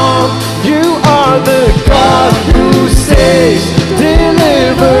arm, you are the God who saves,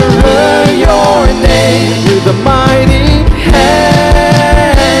 deliverer, your name. With a mighty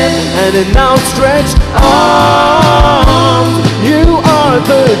hand and an outstretched arm, you are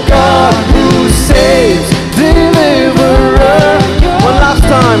the God who saves, deliverer. One last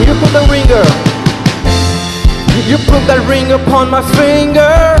time, you put the ringer. You put that ring upon my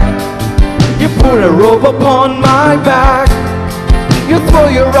finger. You put a robe upon my back. You throw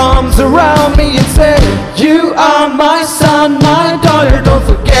your arms around me and say, you are my son, my daughter, don't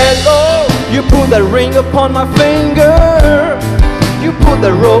forget. Oh, you put that ring upon my finger. You put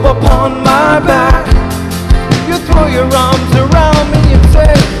the robe upon my back. You throw your arms around me and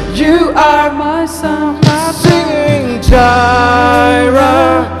say, you are my son, my singing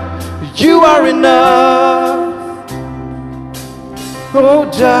Jireh, you are enough. Oh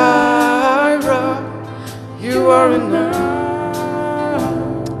Jireh, you are enough.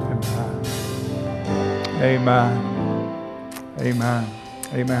 Amen. Amen.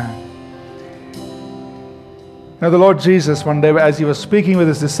 Amen. Now the Lord Jesus, one day as he was speaking with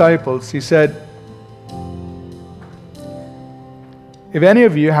his disciples, he said, if any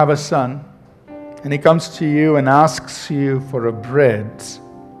of you have a son and he comes to you and asks you for a bread,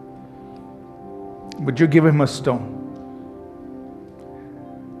 would you give him a stone?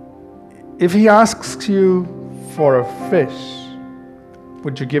 If he asks you for a fish,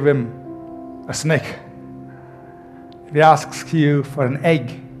 would you give him a snake? If he asks you for an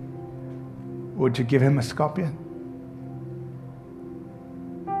egg, would you give him a scorpion?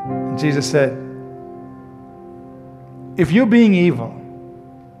 And Jesus said, if you being evil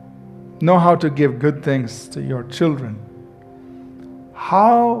know how to give good things to your children,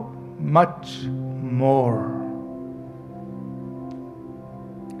 how much more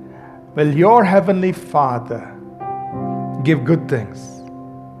will your heavenly Father give good things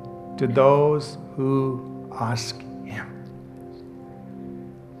to those who ask him?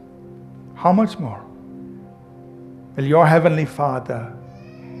 How much more will your heavenly Father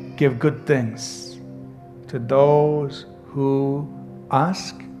give good things to those who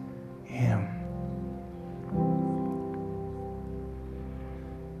ask him?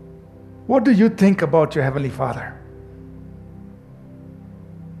 What do you think about your heavenly Father?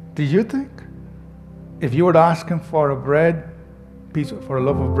 Do you think if you would ask him for a for a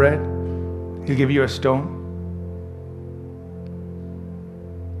loaf of bread, he'll give you a stone?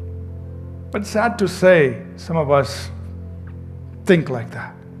 But sad to say, some of us think like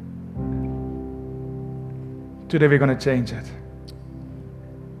that. Today we're going to change it.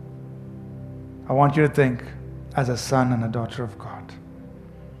 I want you to think as a son and a daughter of God.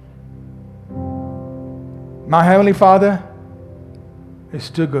 My Heavenly Father is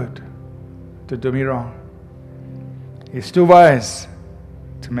too good to do me wrong. He's too wise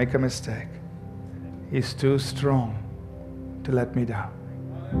to make a mistake. He's too strong to let me down.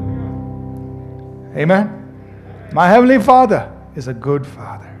 Amen? My Heavenly Father is a good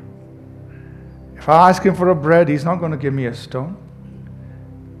Father. If I ask him for a bread, he's not going to give me a stone.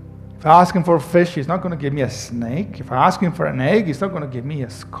 If I ask him for a fish, he's not going to give me a snake. If I ask him for an egg, he's not going to give me a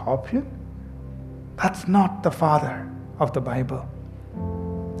scorpion. That's not the Father of the Bible.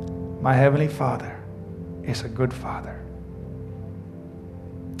 My Heavenly Father is a good Father.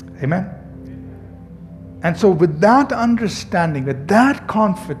 Amen? And so with that understanding, with that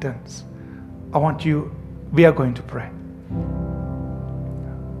confidence, we are going to pray.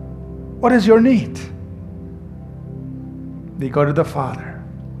 What is your need? We go to the Father.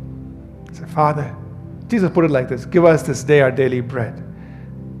 Say, Father, Jesus put it like this, give us this day our daily bread.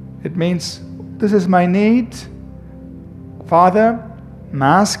 It means, this is my need. Father, I'm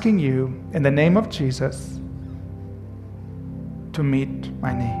asking you in the name of Jesus to meet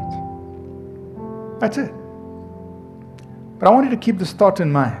my need. That's it. But I want you to keep this thought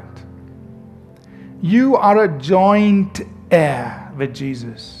in mind. You are a joint heir with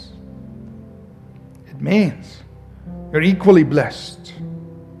Jesus. It means you're equally blessed.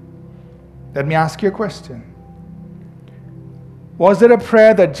 Let me ask you a question. Was there a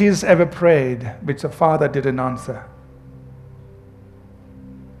prayer that Jesus ever prayed which the Father didn't answer?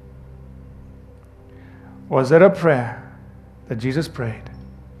 Was there a prayer that Jesus prayed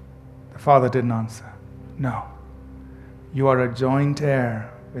the Father didn't answer? No. You are a joint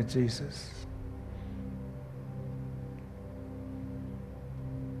heir with Jesus.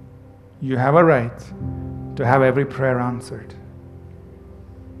 you have a right to have every prayer answered.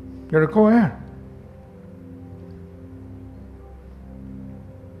 You're a co-heir.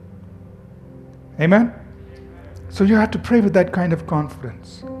 Amen? So you have to pray with that kind of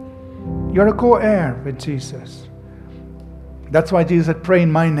confidence. You're a co-heir with Jesus. That's why Jesus said, pray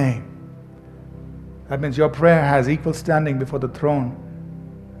in my name. That means your prayer has equal standing before the throne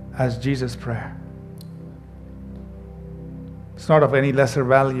as Jesus' prayer. It's not of any lesser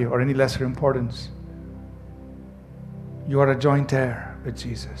value or any lesser importance. You are a joint heir with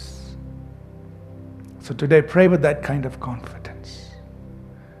Jesus. So today, pray with that kind of confidence.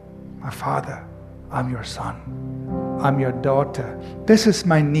 My Father, I'm your son. I'm your daughter. This is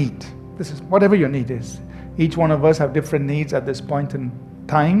my need. This is whatever your need is. Each one of us have different needs at this point in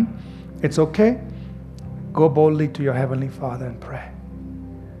time. It's okay. Go boldly to your Heavenly Father and pray.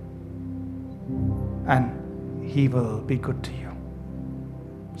 And He will be good to you.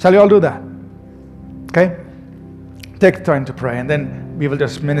 Shall you all do that? Okay? Take time to pray, and then we will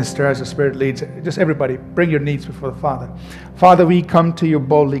just minister as the Spirit leads. Just everybody, bring your needs before the Father. Father, we come to you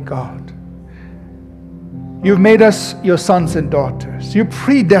boldly, God. You've made us your sons and daughters. You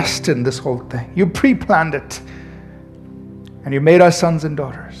predestined this whole thing. You pre-planned it. And you made us sons and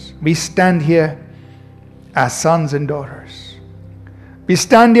daughters. We stand here as sons and daughters. We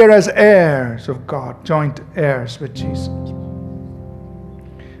stand here as heirs of God, joint heirs with Jesus.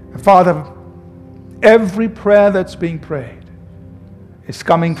 And Father, every prayer that's being prayed is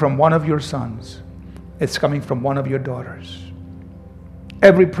coming from one of your sons. It's coming from one of your daughters.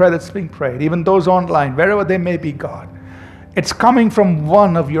 Every prayer that's being prayed, even those online, wherever they may be, God, it's coming from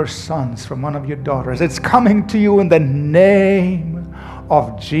one of your sons, from one of your daughters. It's coming to you in the name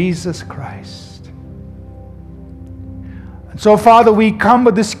of Jesus Christ. And so, Father, we come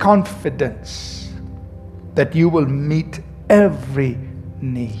with this confidence that you will meet every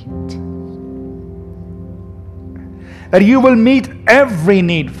need. That you will meet every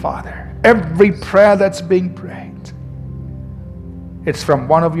need, Father. Every prayer that's being prayed. It's from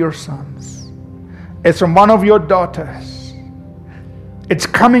one of your sons. It's from one of your daughters. It's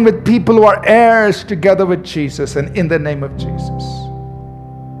coming with people who are heirs together with Jesus and in the name of Jesus.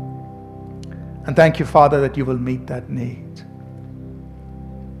 And thank you, Father, that you will meet that need.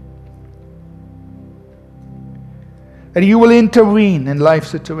 That you will intervene in life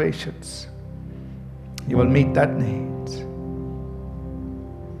situations. You will meet that need.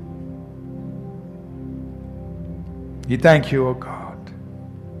 We thank you, O God.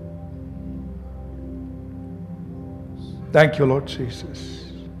 Thank you, Lord Jesus.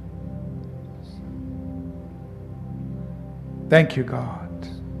 Thank you, God.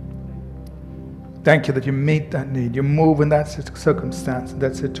 Thank you that you meet that need. You move in that circumstance, in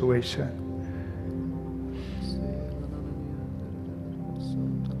that situation.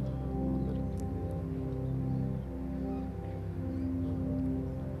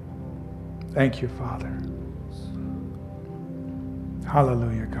 Thank you, Father.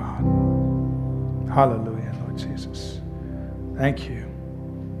 Hallelujah, God. Hallelujah, Lord Jesus. Thank you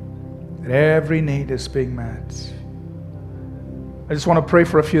that every need is being met. I just want to pray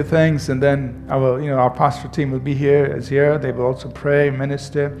for a few things, and then our pastor team will be here. They will also pray,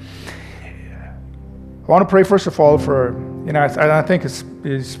 minister. I want to pray first of all for, I think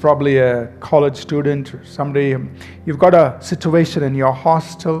it's probably a college student or somebody. You've got a situation in your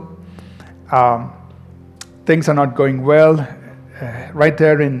hostel. Things are not going well. Right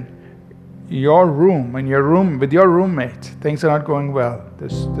there in your room, with your roommate, things are not going well.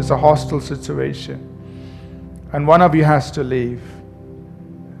 There's a hostile situation. And one of you has to leave.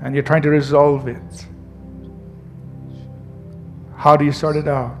 And you're trying to resolve it. How do you sort it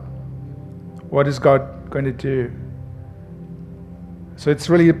out? What is God going to do? So it's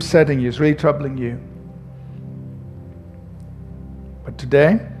really upsetting you. It's really troubling you. But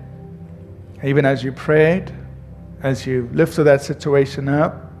today, even as you prayed, as you lifted that situation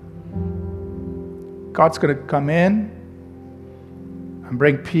up, God's going to come in and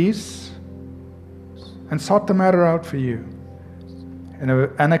bring peace and sort the matter out for you in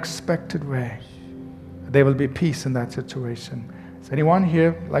an unexpected way. There will be peace in that situation. Is anyone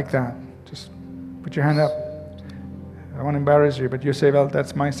here like that? Just put your hand up. I don't want to embarrass you, but you say, well,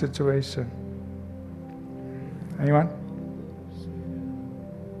 that's my situation. Anyone?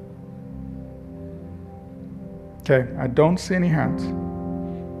 Okay, I don't see any hands.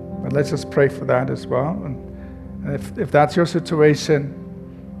 But let's just pray for that as well. And if that's your situation,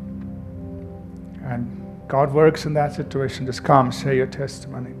 and God works in that situation, just come, share your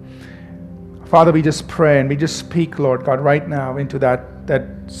testimony. Father, we just pray and we just speak, Lord God, right now into that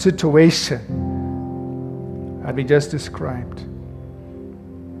situation that we just described.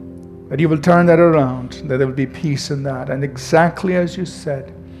 that you will turn that around, that there will be peace in that. And exactly as you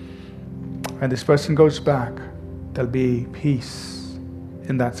said, when this person goes back, there'll be peace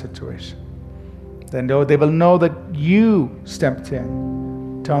in that situation. Then they will know that you stepped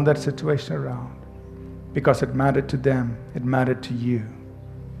in, turned that situation around, because it mattered to them, it mattered to you.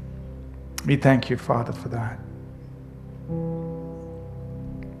 We thank you, Father, for that.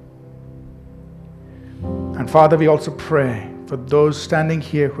 And Father, we also pray for those standing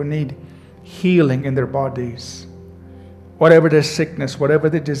here who need healing in their bodies. Whatever their sickness, whatever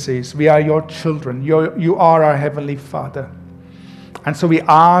the disease, we are your children. You are our Heavenly Father. And so we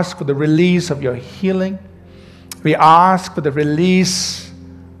ask for the release of your healing. We ask for the release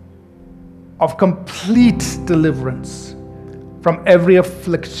of complete deliverance from every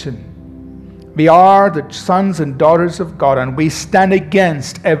affliction. We are the sons and daughters of God, and we stand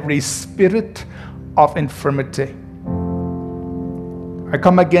against every spirit of infirmity. I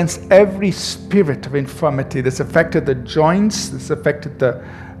come against every spirit of infirmity that's affected the joints, that's affected the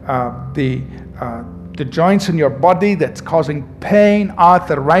joints in your body, that's causing pain,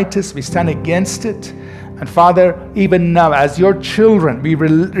 arthritis. We stand against it. And Father, even now, as your children, we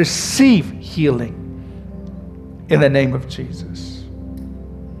receive healing in the name of Jesus.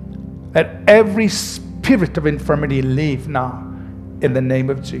 Let every spirit of infirmity leave now in the name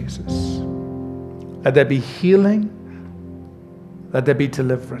of Jesus. Let there be healing. Let there be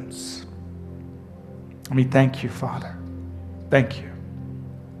deliverance. And we thank you, Father. Thank you.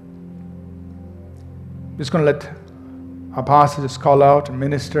 I'm just going to let our pastor just call out and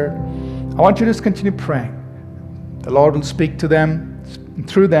minister. I want you to just continue praying. The Lord will speak to them,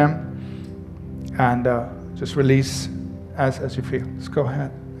 through them, and just release as you feel. Just go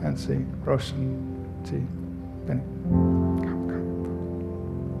ahead and see. Roshan, see. Benny.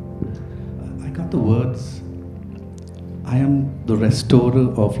 I got the words, I am the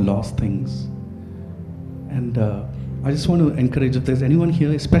restorer of lost things. And I just want to encourage, if there's anyone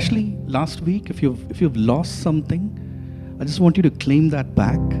here, especially last week, if you've lost something, I just want you to claim that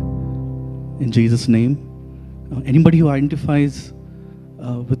back in Jesus' name. Anybody who identifies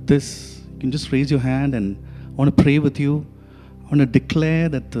with this, you can just raise your hand, and I want to pray with you. I want to declare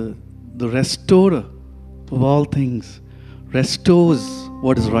that the restorer of all things restores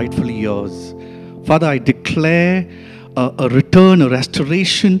what is rightfully yours. Father, I declare a return, a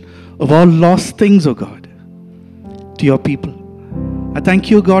restoration of all lost things, oh God, to your people. I thank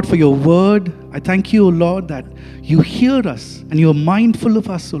you, God, for your word. I thank you, O Lord, that you hear us and you are mindful of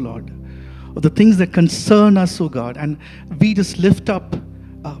us, O Lord, of the things that concern us, O God. And we just lift up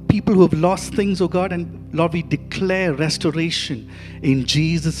people who have lost things, O God, and Lord, we declare restoration in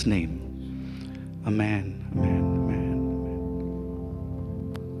Jesus' name. Amen. Amen.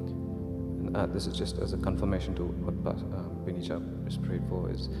 This is just as a confirmation to what Benija just prayed for.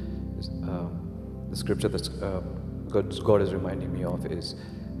 Is the scripture that God is reminding me of is,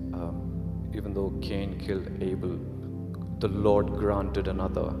 even though Cain killed Abel, the Lord granted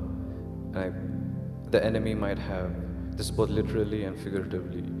another. The enemy might have, this is both literally and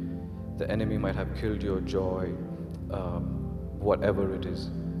figuratively, the enemy might have killed your joy, whatever it is,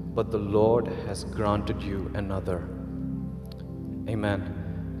 but the Lord has granted you another. Amen.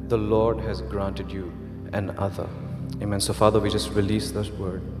 The Lord has granted you another. Amen. So Father, we just release this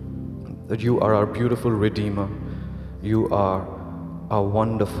word, that you are our beautiful Redeemer. You are our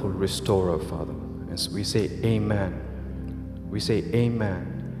wonderful restorer, Father. And so we say amen. We say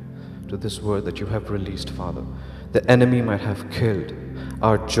amen to this word that you have released, Father. The enemy might have killed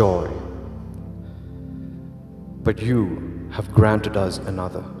our joy, but you have granted us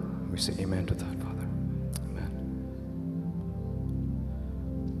another. We say amen to that, Father.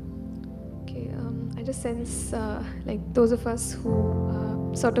 I just sense like those of us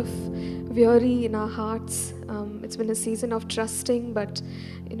who sort of weary in our hearts. It's been a season of trusting, but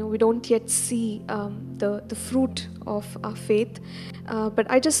we don't yet see the fruit of our faith. But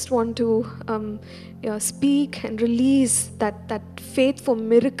I just want to speak and release that faith for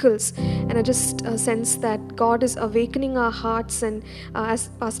miracles. And I just sense that God is awakening our hearts. And as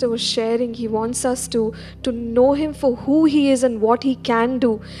Pastor was sharing, he wants us to know him for who he is and what he can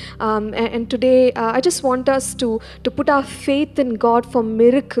do. And today, I just want us to put our faith in God for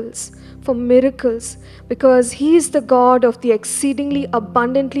miracles, because he is the God of the exceedingly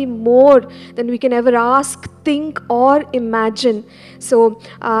abundantly more than we can ever ask, think, or imagine. So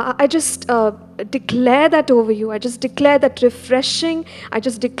I just declare that over you. I just declare that refreshing. I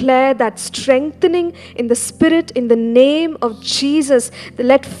just declare that strengthening in the Spirit, in the name of Jesus.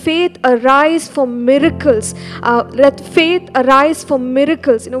 Let faith arise for miracles. Let faith arise for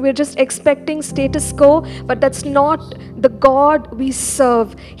miracles. We're just expecting status quo, but that's not the God we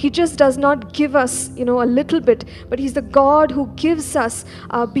serve. He just does not give us, a little bit, but He's the God who gives us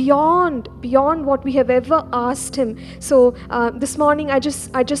beyond what we have ever asked Him. So this morning, I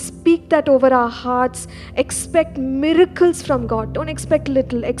just speak that over our hearts. Expect miracles from God. Don't expect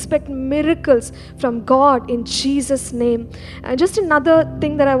little. Expect miracles from God in Jesus' name. And just another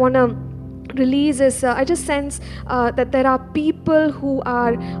thing that I want to release is I just sense that there are people who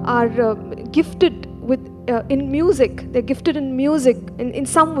are gifted in music. They're gifted in music in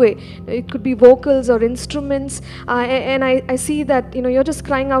some way. It could be vocals or instruments, and I see that you're just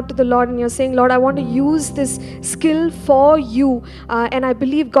crying out to the Lord and you're saying, Lord, I want to use this skill for you, and I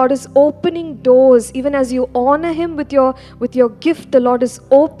believe God is opening doors. Even as you honor Him with your gift, the Lord is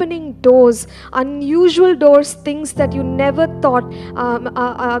opening doors, unusual doors, things that you never thought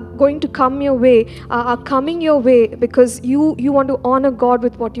are going to come your way, are coming your way because you want to honor God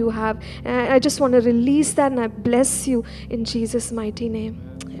with what you have. And I just want to release that, and I bless you in Jesus' mighty name.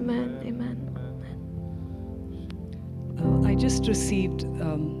 Amen. Amen. I just received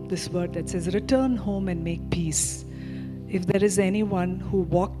this word that says, return home and make peace. If there is anyone who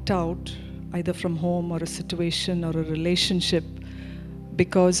walked out either from home or a situation or a relationship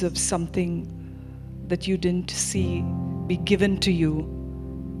because of something that you didn't see be given to you,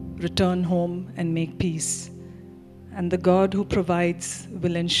 return home and make peace. And the God who provides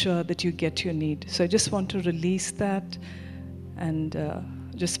will ensure that you get your need. So I just want to release that and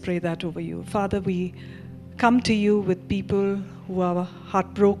just pray that over you. Father, we come to you with people who are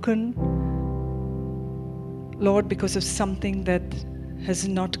heartbroken, Lord, because of something that has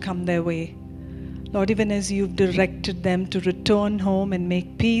not come their way. Lord, even as you've directed them to return home and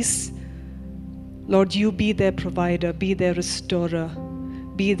make peace, Lord, you be their provider, be their restorer,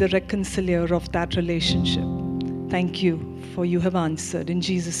 be the reconcilier of that relationship. Thank you, for you have answered. In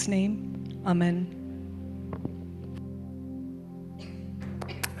Jesus' name, amen.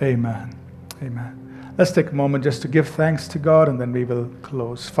 Amen. Amen. Let's take a moment just to give thanks to God, and then we will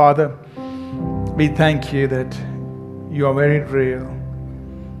close. Father, we thank you that you are very real,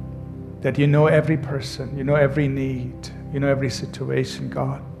 that you know every person, you know every need, you know every situation,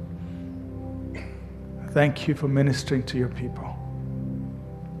 God. Thank you for ministering to your people.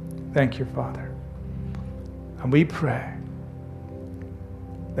 Thank you, Father. And we pray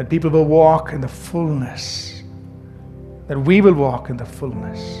that people will walk in the fullness, that we will walk in the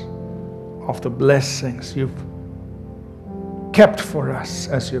fullness of the blessings you've kept for us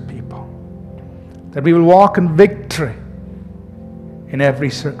as your people. That we will walk in victory in every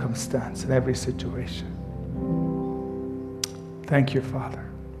circumstance, in every situation. Thank you, Father.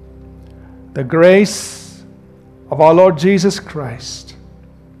 The grace of our Lord Jesus Christ,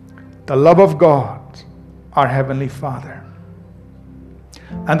 the love of God, our Heavenly Father,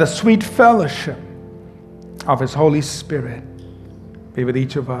 and the sweet fellowship of His Holy Spirit be with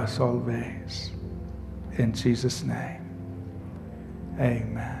each of us always. In Jesus' name,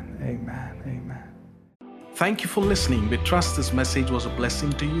 amen, amen, amen. Thank you for listening. We trust this message was a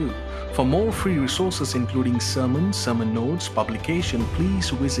blessing to you. For more free resources including sermons, sermon notes, publication, please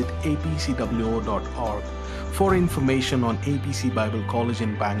visit apcwo.org. For information on APC Bible College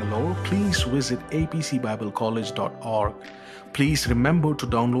in Bangalore, please visit apcbiblecollege.org. Please remember to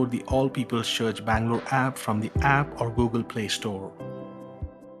download the All People's Church Bangalore app from the App or Google Play Store.